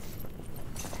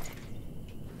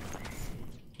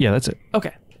 Yeah, that's it.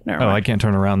 Okay. Never mind. I can't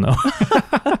turn around though.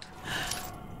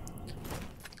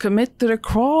 Commit to the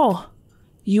crawl.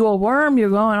 You a worm, you're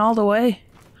going all the way.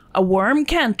 A worm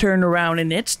can't turn around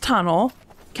in its tunnel.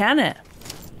 Can it?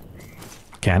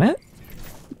 Can it?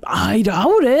 I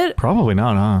doubt it. Probably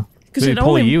not, huh? Because Maybe it pull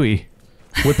only... a Yui.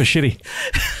 Whip a shitty.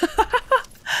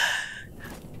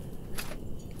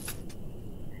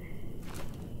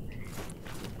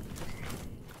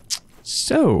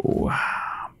 So,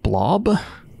 Blob?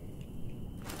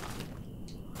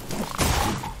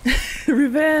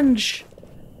 Revenge.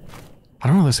 I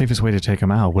don't know the safest way to take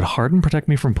him out. Would Hadern protect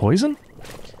me from poison?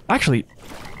 Actually,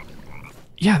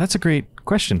 yeah, that's a great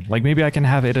question. Like, maybe I can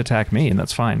have it attack me, and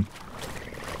that's fine.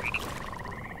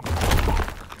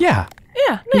 Yeah.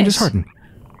 Yeah, You nice. just Hadern.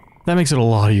 That makes it a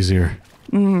lot easier.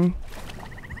 Mm.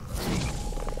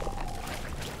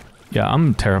 Yeah,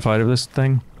 I'm terrified of this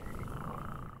thing.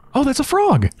 Oh, that's a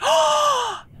frog!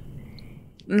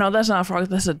 No, that's not a frog.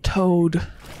 That's a toad.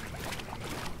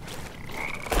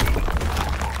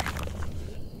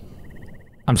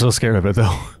 I'm so scared of it,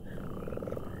 though.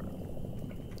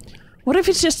 What if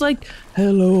it's just like,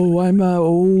 hello, I'm an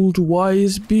old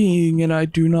wise being and I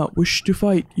do not wish to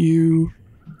fight you.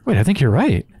 Wait, I think you're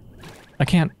right. I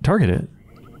can't target it.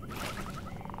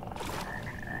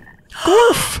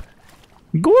 Gorf!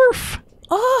 Gorf!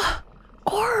 Ah,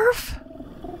 Orf.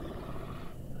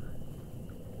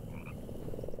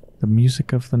 The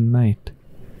music of the night.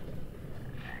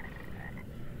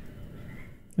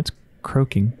 It's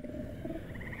croaking.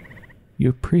 You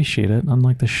appreciate it,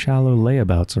 unlike the shallow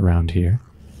layabouts around here.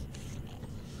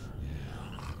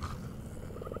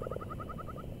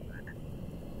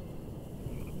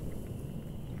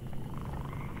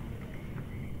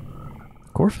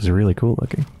 Gorf is really cool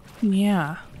looking.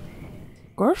 Yeah.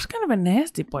 Gorf's kind of a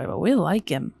nasty boy, but we like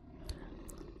him.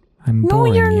 I'm No,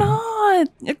 boring you're you. not.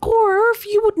 Gorf,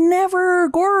 you would never.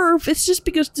 Gorf, it's just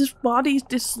because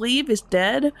this sleeve is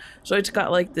dead, so it's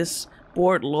got like this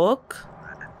bored look.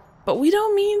 But we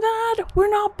don't mean that. We're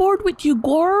not bored with you,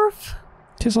 Gorf.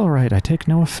 'Tis all right, I take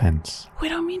no offense. We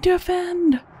don't mean to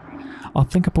offend. I'll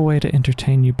think up a way to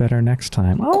entertain you better next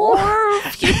time. Oh,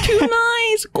 Gorf, you're too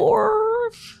nice,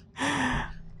 Gorf.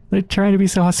 they're trying to be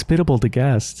so hospitable to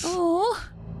guests. Oh.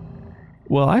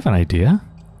 Well, I have an idea.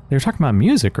 They were talking about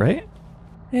music, right?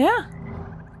 Yeah.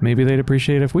 Maybe they'd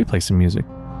appreciate if we play some music.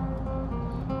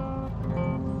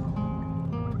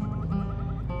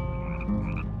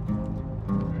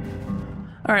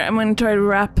 Alright, I'm gonna try to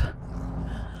rap.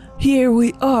 Here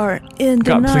we are in the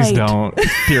God, night. please don't.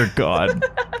 Dear God.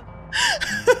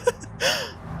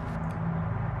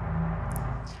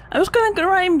 I was gonna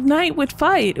rhyme night with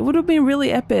fight. It would have been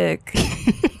really epic.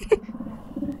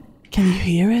 Can you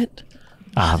hear it?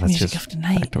 Ah, the that's music just of the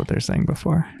night. back to what they were saying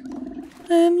before.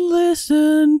 And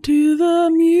listen to the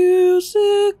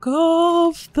music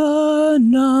of the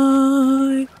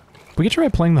night. We could try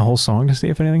playing the whole song to see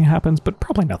if anything happens, but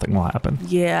probably nothing will happen.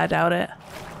 Yeah, I doubt it.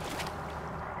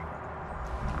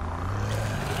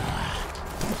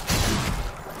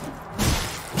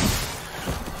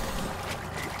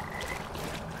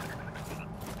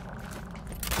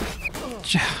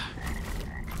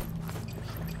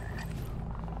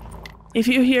 If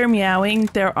you hear meowing,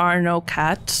 there are no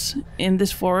cats in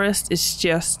this forest. It's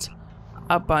just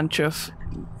a bunch of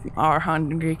our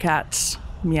hungry cats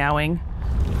meowing.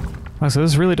 Oh, so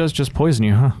this really does just poison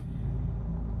you, huh?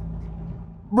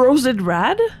 Rose it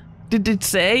rad? Did it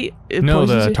say it No,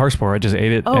 poisons the you? tar spore. I just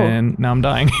ate it, Oh. and now I'm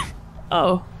dying.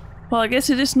 Oh. Well, I guess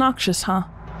it is noxious, huh?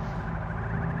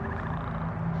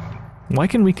 Why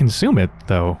can we consume it,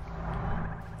 though?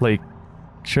 Like,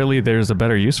 surely there's a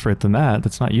better use for it than that.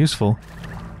 That's not useful.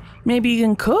 Maybe you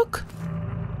can cook?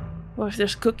 Or if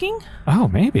there's cooking? Oh,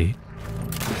 maybe.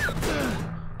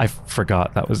 I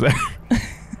forgot that was there.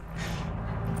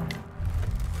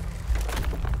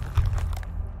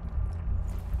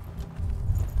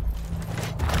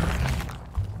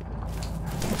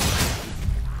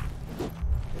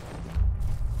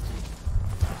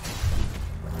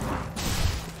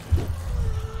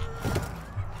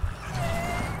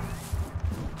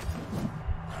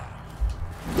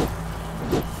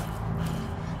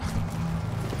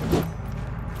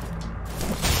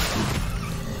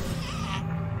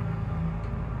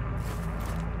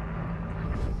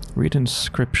 Read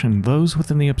inscription. Those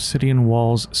within the obsidian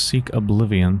walls seek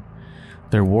oblivion.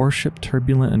 Their warship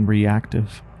turbulent and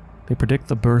reactive. They predict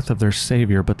the birth of their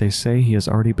savior, but they say he has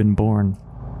already been born.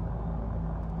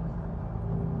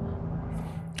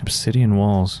 Obsidian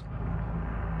walls.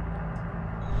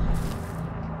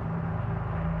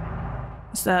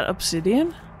 Is that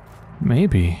obsidian?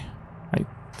 Maybe. I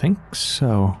think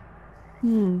so.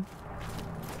 Hmm.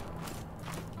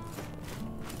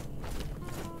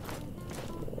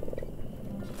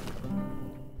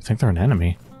 I think they're an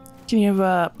enemy. Can you have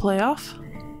a playoff?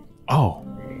 Oh.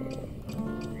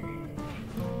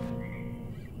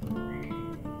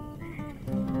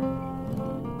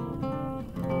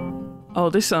 Oh,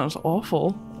 this sounds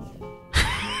awful.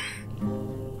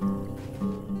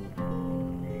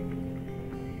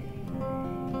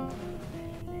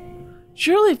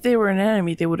 Surely if they were an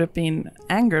enemy, they would have been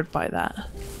angered by that.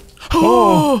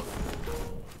 Oh!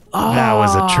 That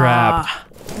was a trap.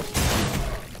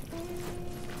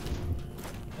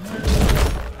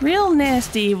 Real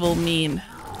nasty, evil, mean.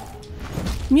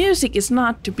 Music is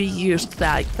not to be used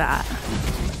like that.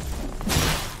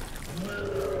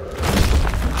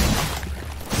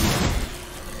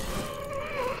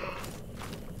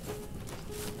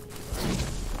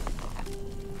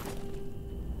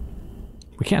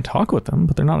 We can't talk with them,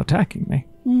 but they're not attacking me.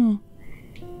 I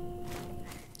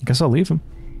guess I'll leave them.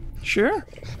 Sure.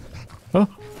 Oh.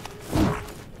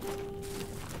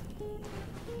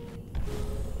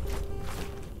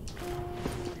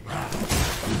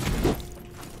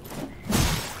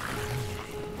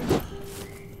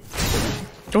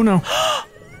 Oh no.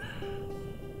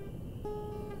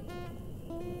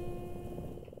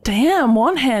 Damn,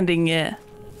 one-handing it.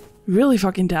 Really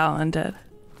fucking talented.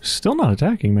 Still not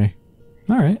attacking me.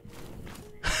 Alright.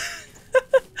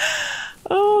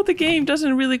 Oh, the game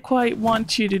doesn't really quite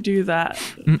want you to do that.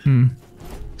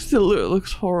 Still, it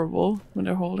looks horrible when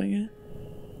they're holding it.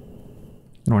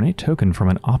 An ornate token from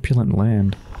an opulent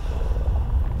land.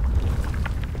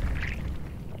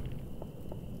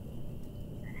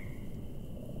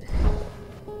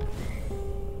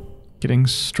 Getting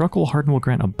struck while hardened will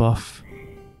grant a buff,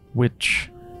 which...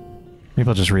 Maybe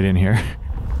I'll just read in here.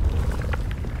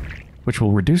 Which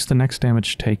will reduce the next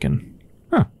damage taken.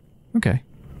 Huh. Okay.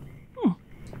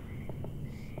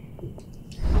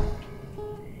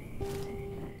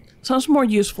 Sounds more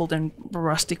useful than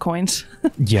rusty coins.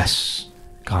 Yes.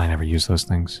 God, I never use those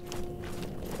things.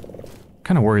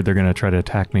 Kind of worried they're going to try to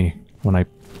attack me when I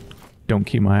don't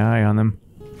keep my eye on them.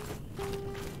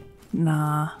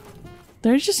 Nah.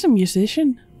 They're just a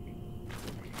musician.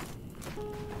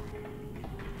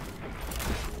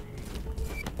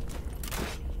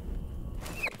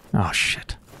 Oh,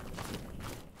 shit.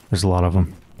 There's a lot of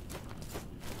them.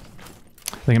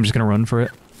 I think I'm just going to run for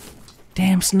it.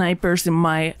 Damn snipers in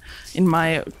my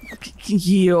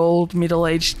ye old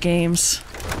middle-aged games.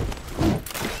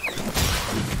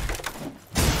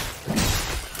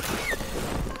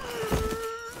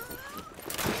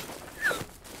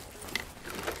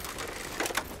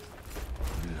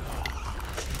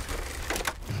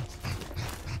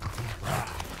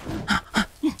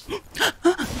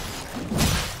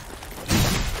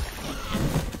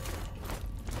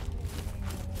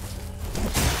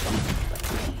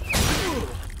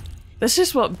 This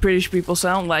is what British people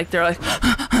sound like. They're like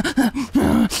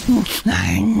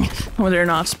when they're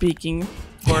not speaking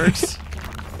words.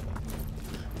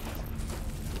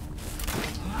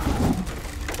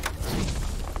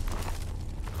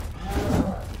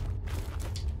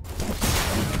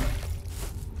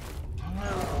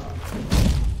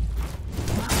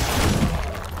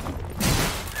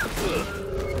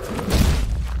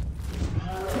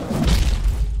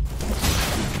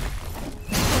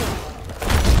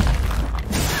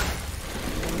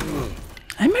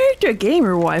 A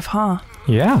gamer wife, huh?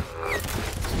 Yeah.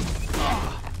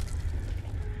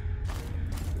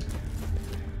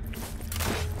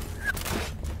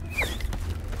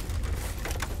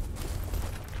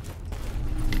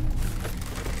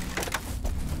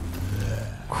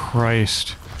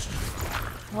 Christ.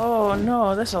 Oh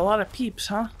no, that's a lot of peeps,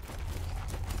 huh?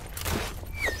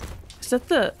 Is that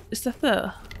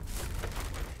the...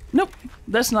 Nope,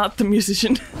 that's not the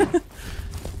musician.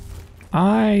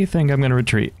 I think I'm gonna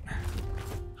retreat.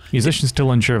 Musicians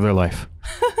still unsure of their life.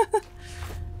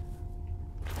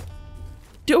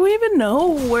 Do we even know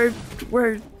where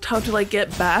how to like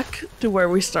get back to where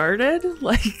we started?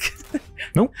 Like,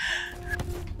 nope.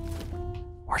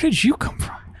 Where did you come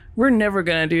from? We're never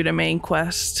gonna do the main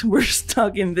quest. We're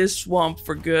stuck in this swamp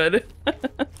for good.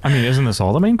 I mean, isn't this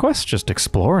all the main quest? Just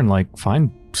explore and like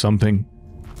find something.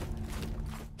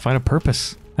 Find a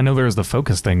purpose. I know there was the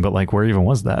focus thing, but like where even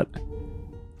was that?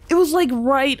 It was like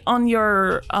right on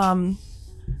your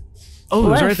Oh, it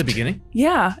was right at the beginning?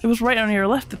 Yeah, it was right on your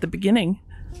left at the beginning.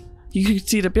 You could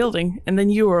see the building, and then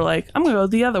you were like, I'm gonna go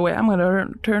the other way. I'm gonna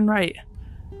turn right.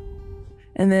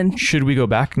 And then... Should we go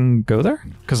back and go there?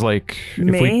 Because, like,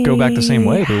 if we go back the same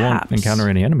way, we won't encounter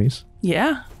any enemies.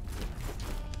 Yeah.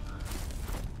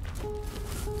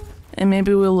 And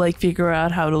maybe we'll, like, figure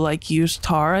out how to, like, use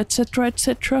tar, etc.,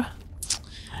 etc.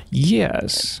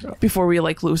 Yes. Before we,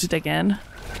 like, lose it again.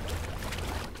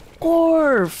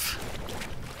 Gorf!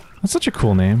 That's such a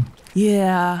cool name.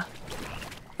 Yeah.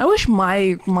 I wish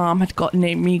my mom had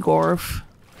named me Gorf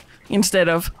instead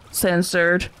of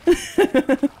Censored.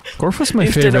 Gorf was my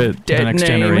Instead of favorite dead The Next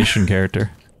name. Generation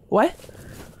character. What?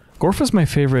 Gorf was my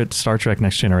favorite Star Trek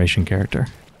Next Generation character.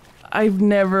 I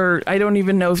don't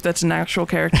even know if that's an actual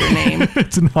character name.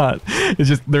 It's not. It's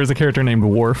just there's a character named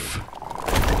Worf.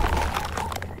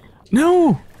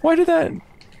 No! Why did that?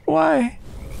 Why?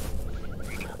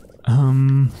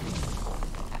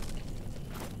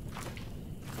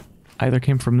 Either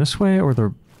came from this way or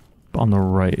they're on the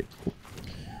right.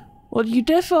 Well, you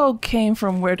defo came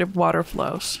from where the water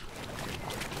flows.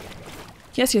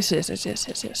 Yes.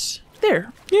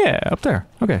 There. Yeah, up there.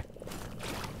 Okay.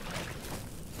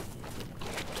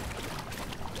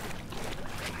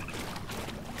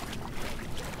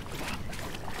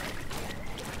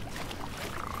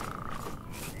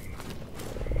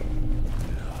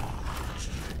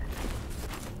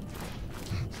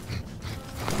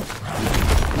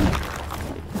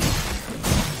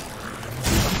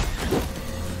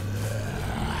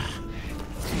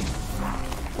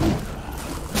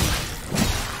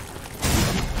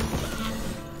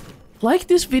 Like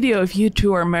this video if you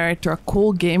two are married to a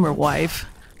cool gamer wife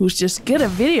who's just good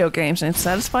at video games and it's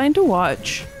satisfying to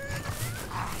watch.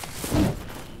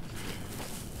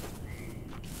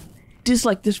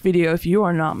 Dislike this video if you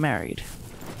are not married.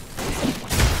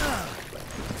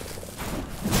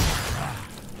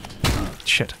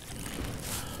 Shit.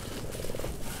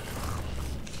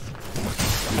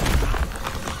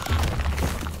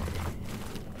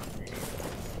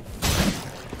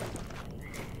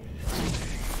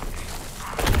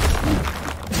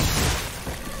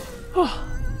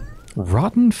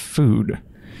 Rotten food.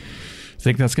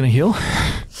 Think that's gonna heal?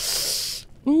 I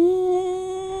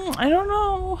don't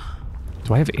know.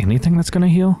 Do I have anything that's gonna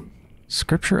heal?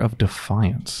 Scripture of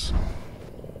Defiance.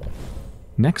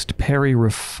 Next parry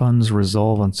refunds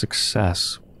resolve on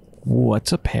success.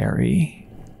 What's a parry?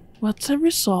 What's a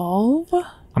resolve?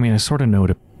 I mean, I sort of know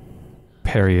what a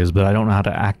parry is, but I don't know how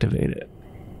to activate it.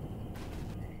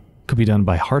 Could be done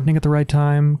by hardening at the right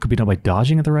time. Could be done by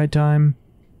dodging at the right time.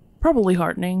 Probably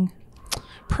hardening.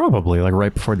 Probably, like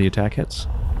right before the attack hits.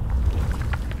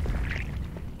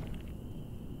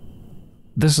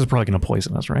 This is probably going to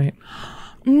poison us, right?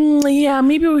 Yeah,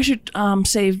 maybe we should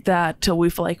save that till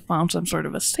we've like found some sort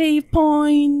of a save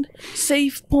point,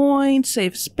 safe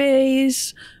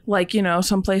space, like, you know,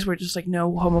 some place where just like no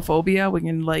homophobia. We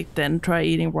can like then try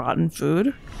eating rotten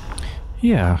food.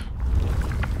 Yeah.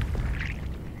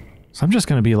 So I'm just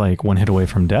going to be like one hit away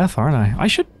from death, aren't I? I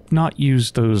should not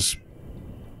use those.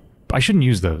 I shouldn't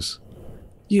use those.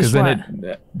 Use then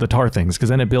what? the tar things, because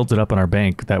then it builds it up in our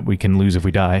bank that we can lose if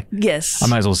we die. Yes. I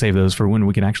might as well save those for when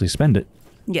we can actually spend it.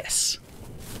 Yes.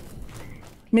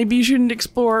 Maybe you shouldn't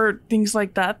explore things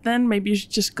like that then. Maybe you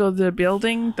should just go to the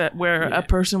building that where a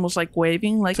person was like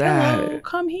waving, like, hello,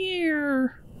 come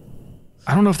here.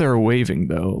 I don't know if they were waving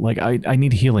though. Like, I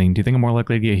need healing. Do you think I'm more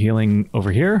likely to get healing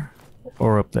over here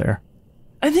or up there?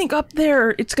 I think up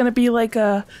there it's going to be like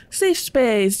a safe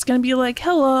space. It's going to be like,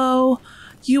 hello,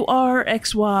 you are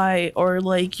XY, or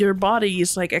like your body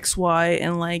is like XY,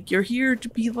 and like you're here to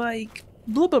be like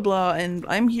blah blah blah, and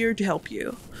I'm here to help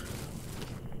you.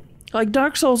 Like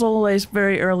Dark Souls always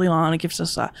very early on, it gives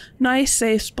us a nice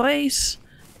safe space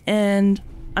and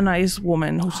a nice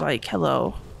woman who's like,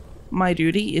 hello, my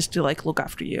duty is to like look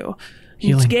after you.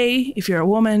 Healing. It's gay if you're a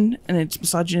woman, and it's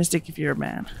misogynistic if you're a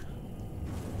man.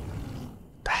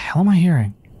 The hell am I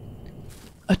hearing?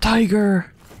 A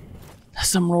tiger. That's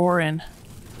some roaring.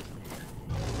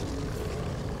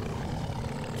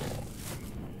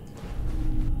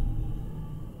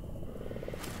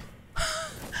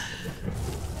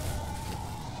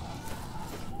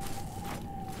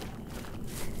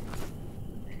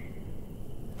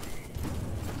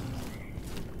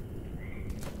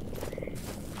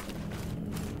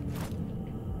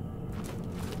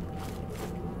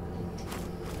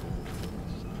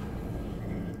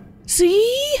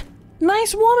 See?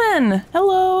 Nice woman.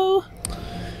 Hello.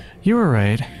 You were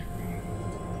right.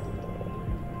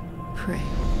 Pray,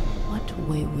 what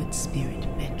wayward spirit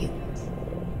beckons?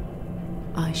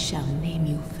 I shall name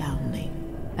you Foundling,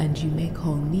 and you may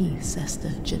call me Sister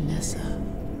Janessa.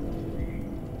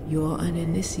 You're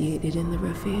uninitiated in the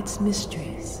Revered's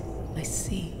mysteries, I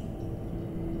see.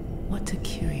 What a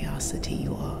curiosity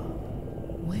you are,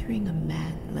 wearing a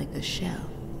man like a shell.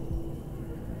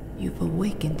 You've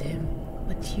awakened him,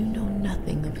 but you know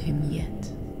nothing of him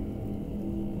yet.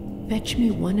 Fetch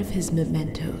me one of his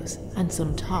mementos, and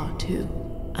some tar too,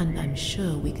 and I'm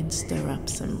sure we can stir up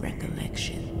some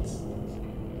recollections.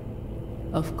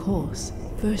 Of course,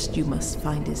 first you must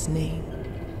find his name.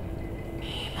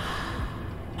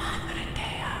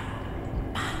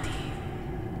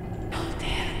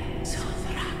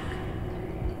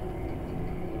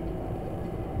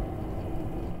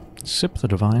 Sip the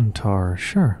divine tar,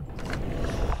 sure.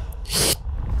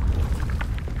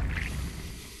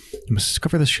 You must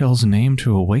discover the shell's name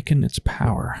to awaken its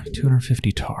power.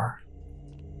 250 tar.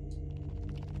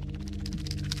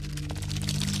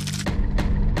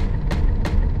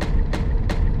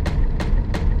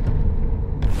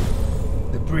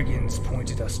 The brigands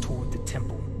pointed us toward the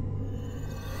temple.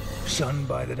 Shunned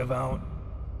by the devout,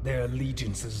 their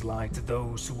allegiances lie to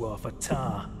those who offer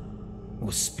tar,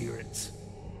 or spirits.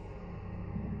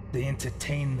 They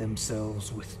entertain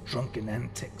themselves with drunken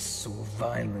antics or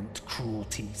violent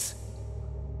cruelties.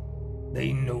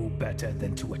 They know better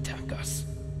than to attack us.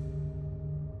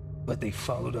 But they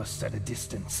followed us at a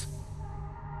distance,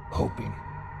 hoping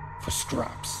for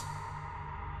scraps.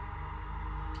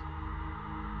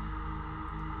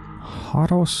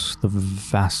 Haros the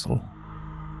Vassal.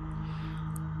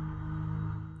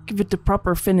 Give it the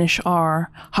proper Finnish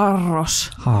R. Harros.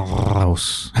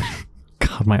 Haros.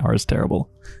 God, my R is terrible.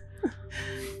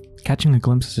 Catching a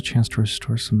glimpse is a chance to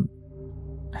restore some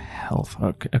health.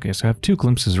 Okay, so I have 2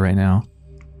 glimpses right now.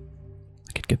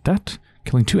 I could get that.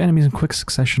 Killing 2 enemies in quick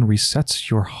succession resets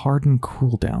your harden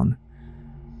cooldown.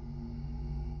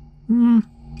 I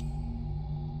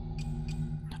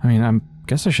mean, I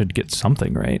guess I should get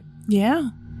something, right? Yeah.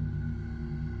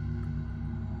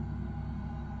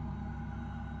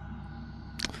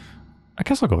 I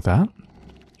guess I'll go with that.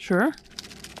 Sure.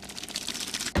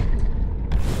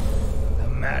 The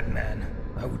madman,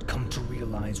 I would come to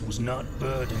realize, was not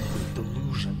burdened with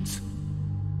delusions,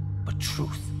 but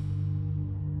truth.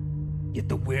 Yet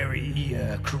the wary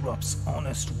ear corrupts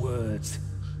honest words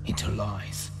into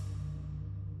lies.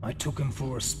 I took him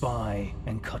for a spy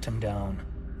and cut him down.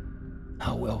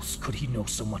 How else could he know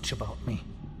so much about me?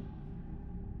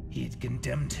 He had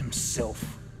condemned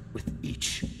himself with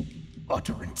each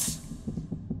utterance.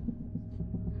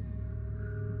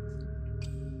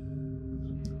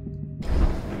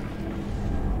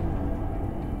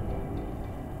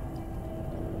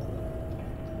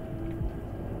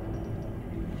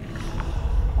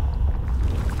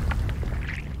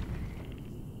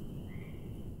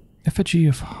 Effigy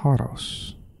of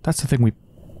Haros. That's the thing we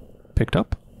picked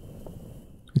up?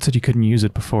 It said you couldn't use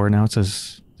it before, now it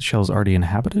says the shell's already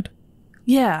inhabited?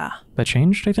 Yeah. That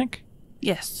changed, I think?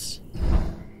 Yes.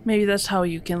 Maybe that's how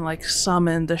you can, like,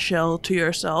 summon the shell to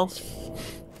yourself.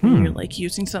 When you're, like,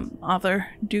 using some other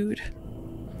dude.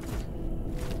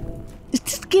 Is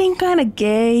this game kind of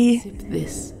gay? Sip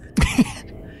this.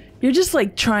 You're just,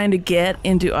 like, trying to get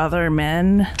into other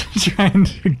men. Trying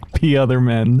to be other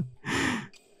men.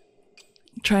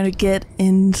 Trying to get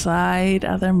inside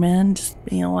other men. Just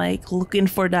being, like, looking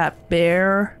for that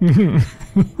bear.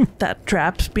 That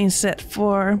trap's being set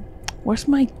for. Where's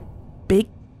my big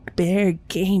bear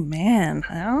gay man,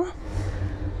 huh?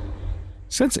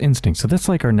 Sense instinct, so that's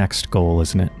like our next goal,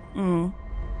 isn't it?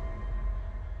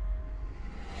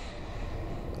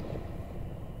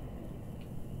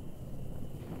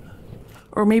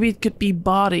 Or maybe it could be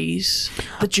bodies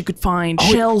that you could find,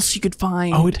 shells you could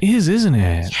find. Oh, it is, isn't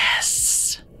it?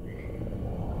 Yes.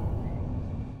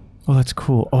 Oh, that's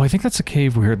cool. Oh, I think that's a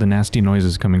cave we heard the nasty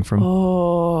noises coming from.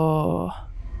 Oh.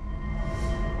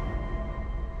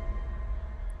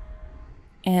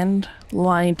 And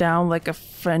lying down like a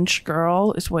French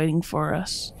girl is waiting for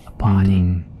us. A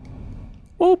body.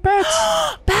 Oh,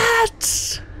 bats!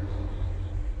 Bats!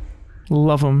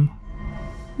 Love them.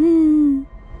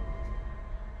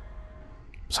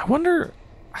 So I wonder,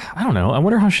 I don't know, I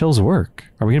wonder how shells work.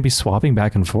 Are we going to be swapping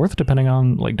back and forth depending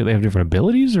on, like, do they have different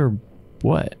abilities or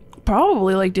what?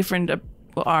 Probably like different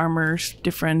armors,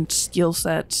 different skill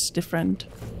sets, different...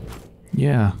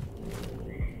 Yeah.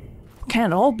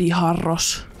 Can't all be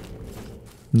Harros.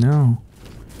 No.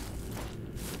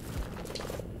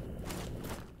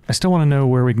 I still want to know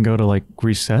where we can go to, like,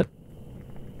 reset.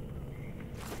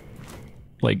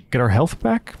 Like, get our health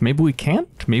back? Maybe we can't?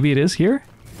 Maybe it is here?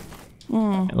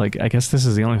 Like, I guess this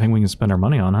is the only thing we can spend our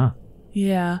money on, huh?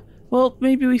 Yeah. Well,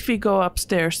 maybe if we go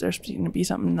upstairs, there's going to be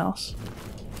something else.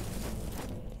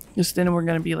 Because then we're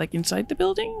going to be, like, inside the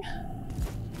building?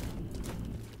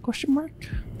 Question mark?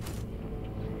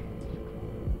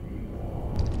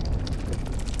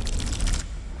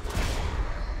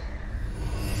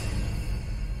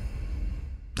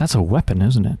 That's a weapon,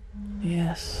 isn't it?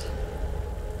 Yes.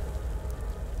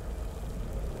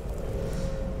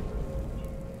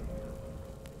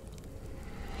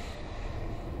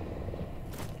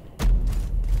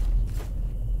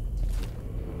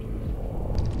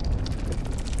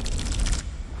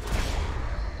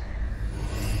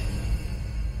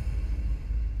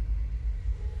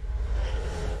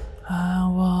 I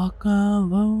walk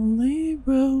alone.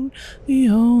 the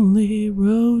only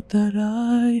road that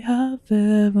I have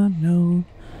ever known.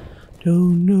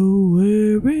 Don't know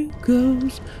where it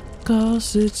goes,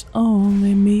 'cause it's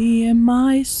only me and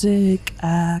my sick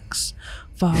axe.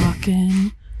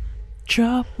 Fucking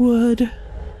chop wood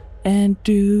and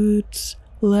dudes'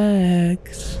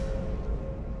 legs.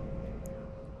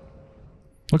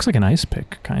 Looks like an ice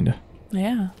pick, kinda.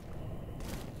 Yeah.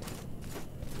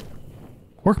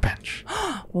 Workbench.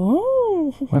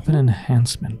 Oh. Weapon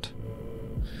enhancement.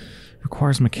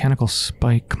 Requires mechanical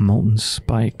spike, molten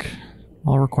spike.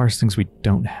 All requires things we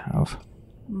don't have.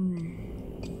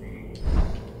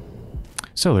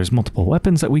 So there's multiple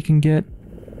weapons that we can get.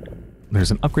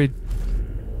 There's an upgrade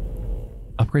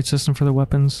system for the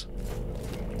weapons.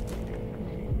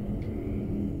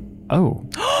 Oh.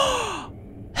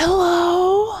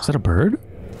 Hello. Is that a bird?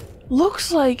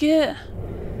 Looks like it.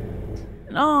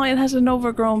 Oh, it has an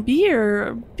overgrown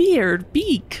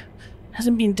beak.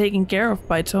 Hasn't been taken care of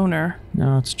by its owner.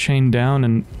 No, it's chained down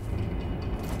and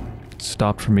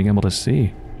stopped from being able to see.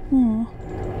 Hmm.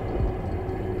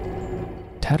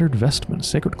 Tattered vestment,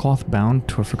 sacred cloth bound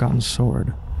to a forgotten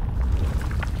sword.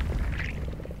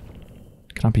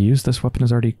 Cannot be used, this weapon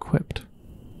is already equipped.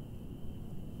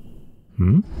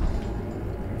 Hmm?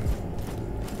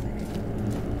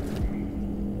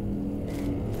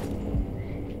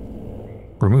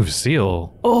 Remove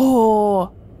seal.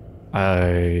 Oh.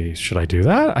 Should I do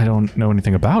that? I don't know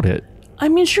anything about it. I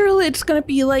mean, surely it's gonna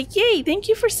be like, yay, thank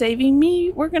you for saving me.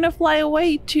 We're gonna fly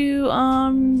away to,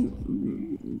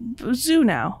 zoo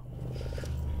now.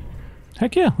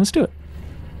 Heck yeah, let's do it.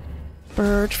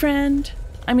 Bird friend.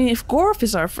 I mean, if Gorf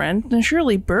is our friend, then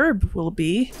surely Burb will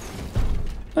be.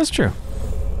 That's true.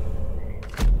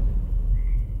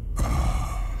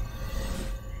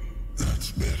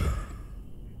 That's better.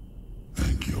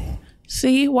 Thank you.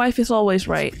 See, wife is always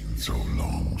right. It's been so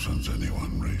long since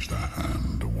anyone raised a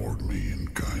hand toward me in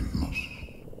kindness.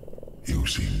 You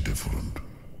seem different.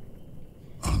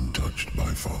 Untouched by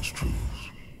false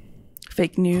truths.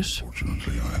 Fake news.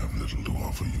 Fortunately, I have little to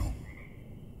offer you.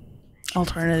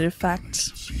 Alternative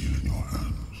facts. Seal in your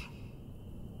hands.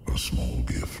 A small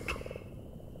gift.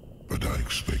 But I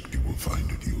expect you will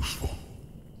find it useful.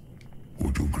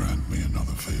 Would you grant me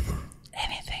another favor?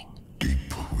 Anything.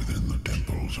 Deep within the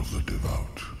temples of the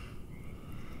devout,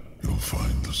 you'll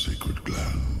find the sacred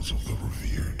glands of the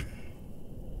revered.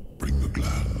 Bring the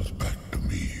glands back to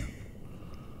me,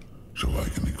 so I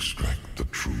can extract the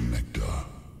true nectar,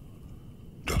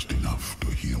 just enough to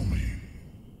heal me.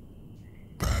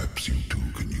 Perhaps you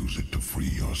too can use it to free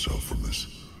yourself from this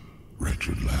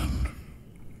wretched land,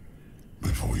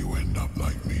 before you end up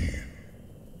like me.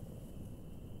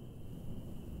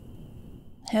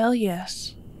 Hell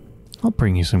yes. I'll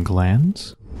bring you some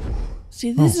glands.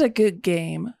 See, this is a good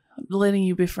game. Letting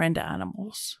you befriend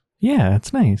animals. Yeah,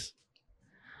 it's nice.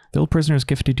 The old prisoner has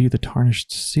gifted you the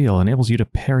tarnished seal, enables you to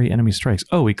parry enemy strikes.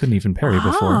 Oh, we couldn't even parry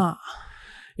before.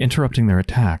 Interrupting their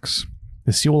attacks.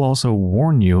 The seal will also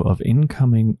warn you of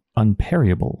incoming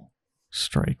unparryable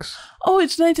strikes. Oh,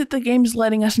 it's nice that the game is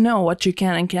letting us know what you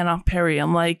can and cannot parry,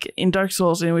 unlike in Dark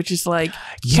Souls, which is like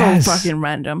so fucking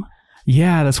random.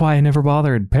 Yeah, that's why I never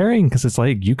bothered parrying, because it's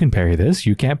like, you can parry this,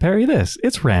 you can't parry this.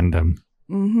 It's random.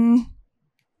 Mm-hmm.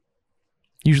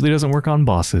 Usually doesn't work on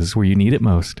bosses where you need it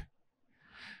most.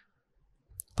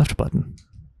 Left button.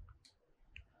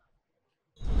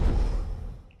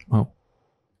 Oh.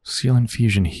 Seal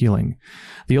infusion healing.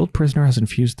 The old prisoner has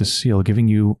infused the seal, giving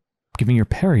your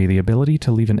parry the ability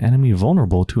to leave an enemy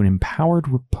vulnerable to an empowered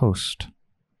riposte.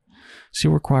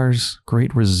 Seal requires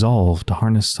great resolve to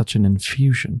harness such an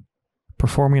infusion.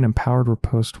 Performing an empowered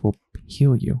riposte will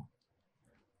heal you.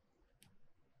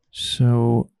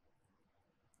 So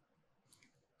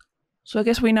I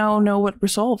guess we now know what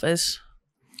resolve is.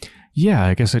 Yeah,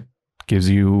 I guess it gives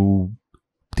you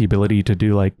the ability to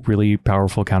do like really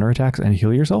powerful counterattacks and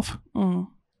heal yourself. Mm.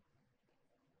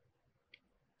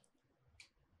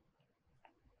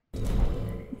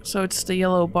 So it's the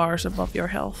yellow bars above your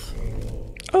health.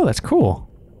 Oh, that's cool.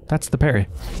 That's the parry.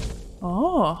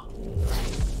 Oh.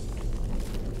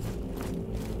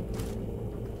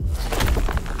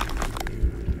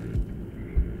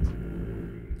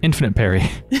 Infinite parry.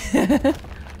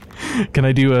 Can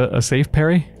I do a safe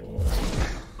parry?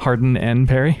 Harden and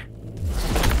parry?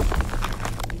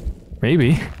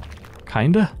 Maybe.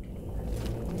 Kinda.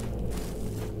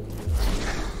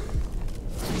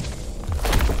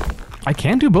 I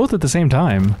can do both at the same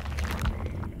time.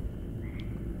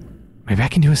 Maybe I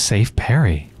can do a safe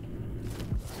parry.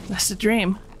 That's the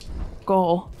dream.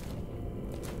 Goal.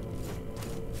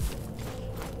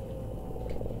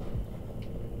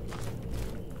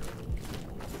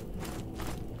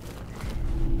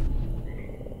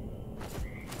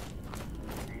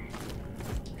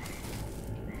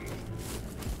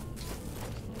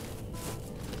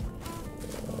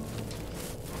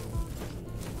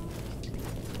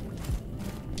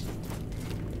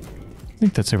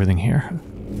 think that's everything here.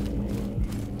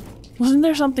 Wasn't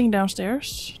there something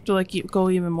downstairs? To like go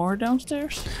even more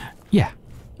downstairs? Yeah.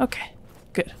 Okay,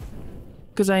 good.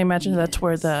 Because I imagine that's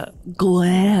where the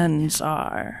glands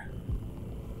are.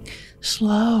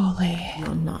 Slowly.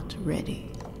 You're not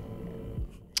ready.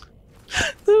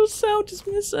 The sound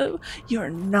dismissive. You're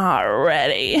not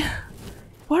ready.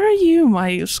 What are you,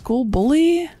 my school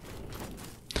bully?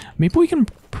 Maybe we can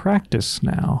practice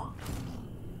now.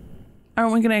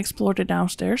 Aren't we gonna explore the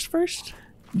downstairs first?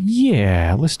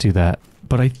 Yeah, let's do that.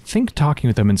 But I think talking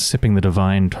with them and sipping the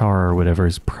divine tar or whatever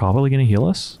is probably going to heal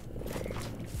us.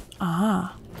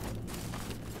 Ah.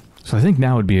 So I think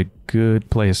now would be a good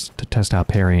place to test out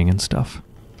parrying and stuff.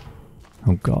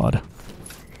 Oh god.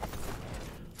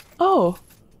 Oh,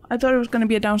 I thought it was gonna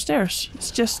be a downstairs.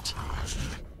 It's just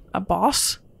a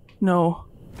boss? No.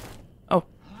 Oh,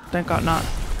 thank God not.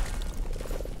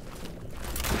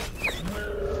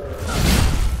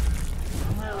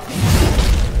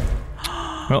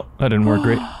 Well, that didn't work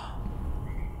great.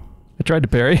 I tried to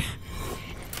parry.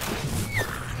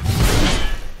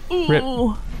 Rip.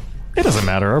 Ooh. It doesn't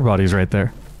matter, our body's right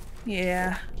there.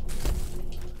 Yeah.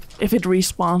 If it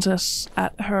respawns us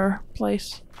at her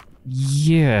place.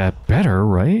 Yeah, better,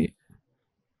 right?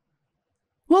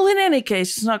 Well, in any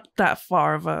case, it's not that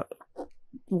far of a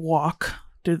walk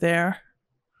to there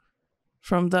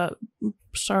from the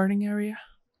starting area.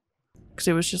 Because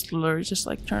it was just literally just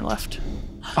like turn left.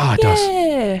 Ah, it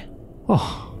Yeah. does.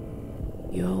 Oh.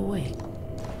 You're awake.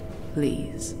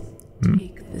 Please,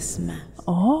 take this map.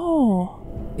 Oh.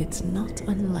 It's not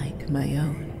unlike my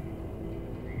own.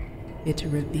 It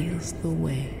reveals the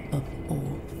way of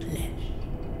all flesh.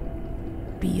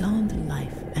 Beyond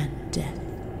life and death,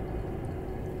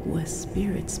 where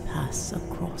spirits pass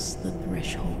across the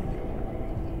threshold.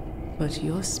 But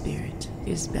your spirit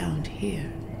is bound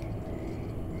here,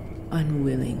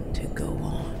 unwilling to go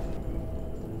on.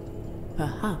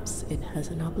 Perhaps it has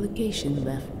an obligation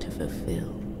left to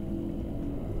fulfill.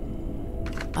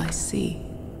 I see.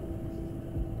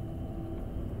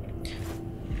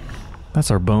 That's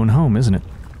our bone home, isn't it?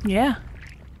 Yeah.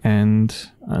 And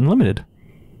unlimited.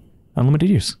 Unlimited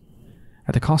use.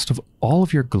 At the cost of all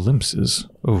of your glimpses.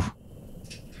 Oh.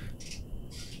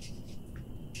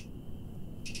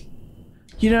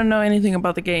 You don't know anything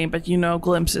about the game, but you know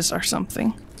glimpses are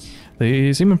something.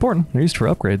 They seem important. They're used for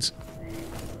upgrades.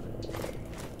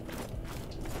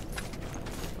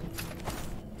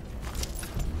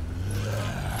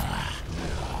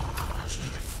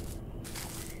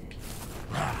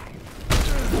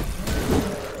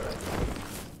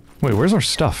 Wait, where's our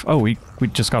stuff? Oh, we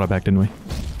just got it back, didn't we?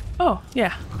 Oh,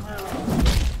 yeah.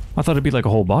 I thought it'd be like a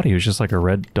whole body. It was just like a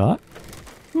red dot.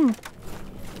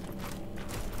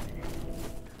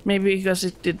 Maybe because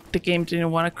the game didn't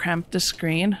want to cramp the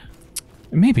screen.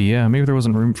 Maybe, yeah. Maybe there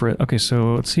wasn't room for it. Okay,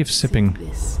 so let's see if sipping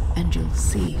This, and you'll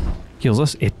see. heals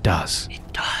us. It does. It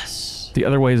does. The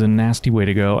other way is a nasty way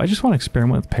to go. I just want to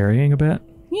experiment with parrying a bit.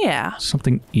 Yeah.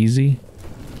 Something easy.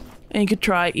 And you could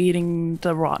try eating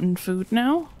the rotten food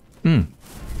now.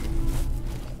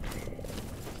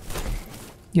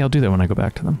 Yeah, I'll do that when I go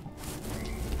back to them.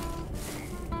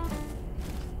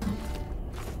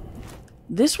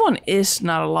 This one is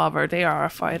not a lover. They are a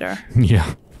fighter.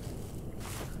 Yeah.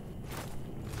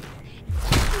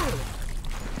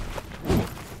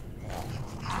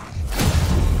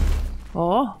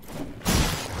 Oh.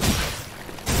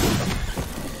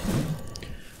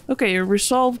 Okay, your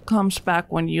resolve comes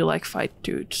back when you like fight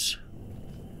dudes.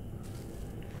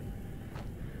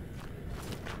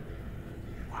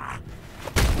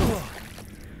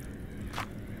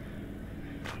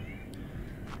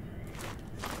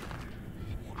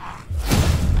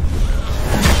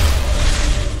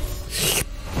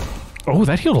 Oh,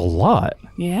 that healed a lot.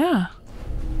 Yeah.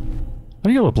 That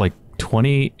healed up like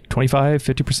 20, 25,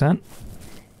 50%.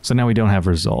 So now we don't have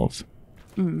resolve.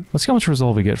 Let's see how much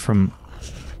resolve we get from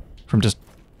just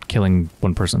killing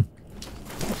one person.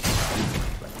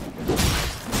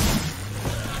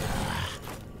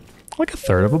 Like a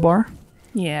third of a bar?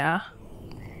 Yeah.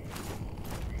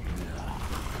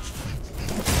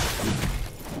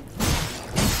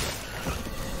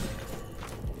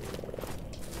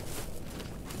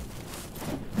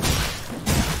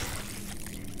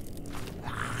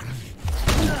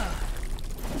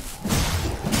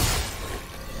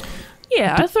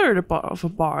 Yeah, a third of a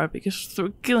bar because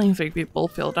through killing 3 people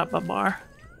filled up a bar.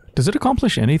 Does it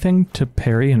accomplish anything to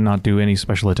parry and not do any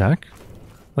special attack?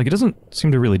 Like, it doesn't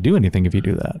seem to really do anything if you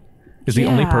do that. Is the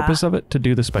only Yeah. purpose of it to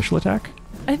do the special attack?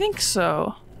 I think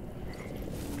so.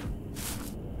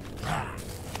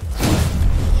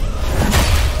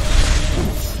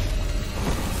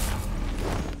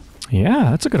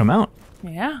 Yeah, that's a good amount.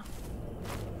 Yeah.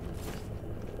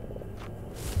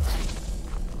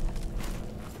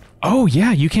 Oh,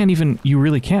 yeah, you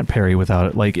really can't parry without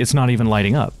it. Like, it's not even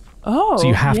lighting up. Oh, So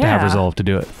you have to have resolve to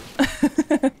do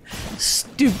it.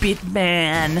 Stupid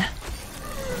man.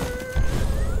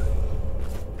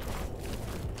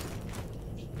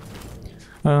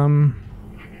 I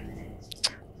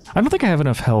don't think I have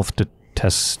enough health to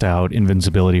test out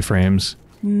invincibility frames.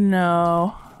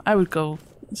 No, I would go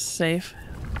safe.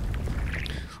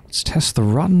 Let's test the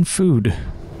rotten food.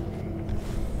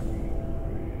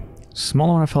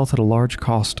 Small amount of health at a large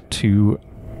cost to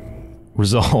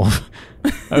resolve.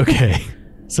 Okay,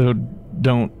 so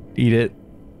don't eat it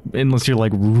unless you're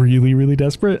like really, really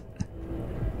desperate.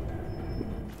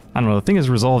 I don't know, the thing is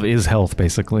resolve is health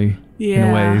basically, in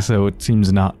a way, so it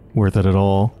seems not worth it at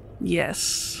all.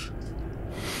 Yes.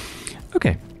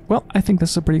 Okay, well, I think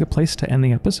this is a pretty good place to end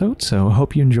the episode, so I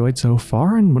hope you enjoyed so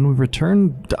far, and when we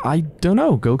return, I don't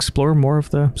know, go explore more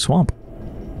of the swamp.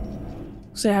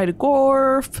 Say hi to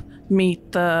Gorf,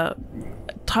 meet the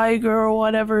tiger or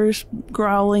whatever's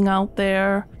growling out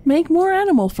there. Make more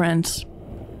animal friends.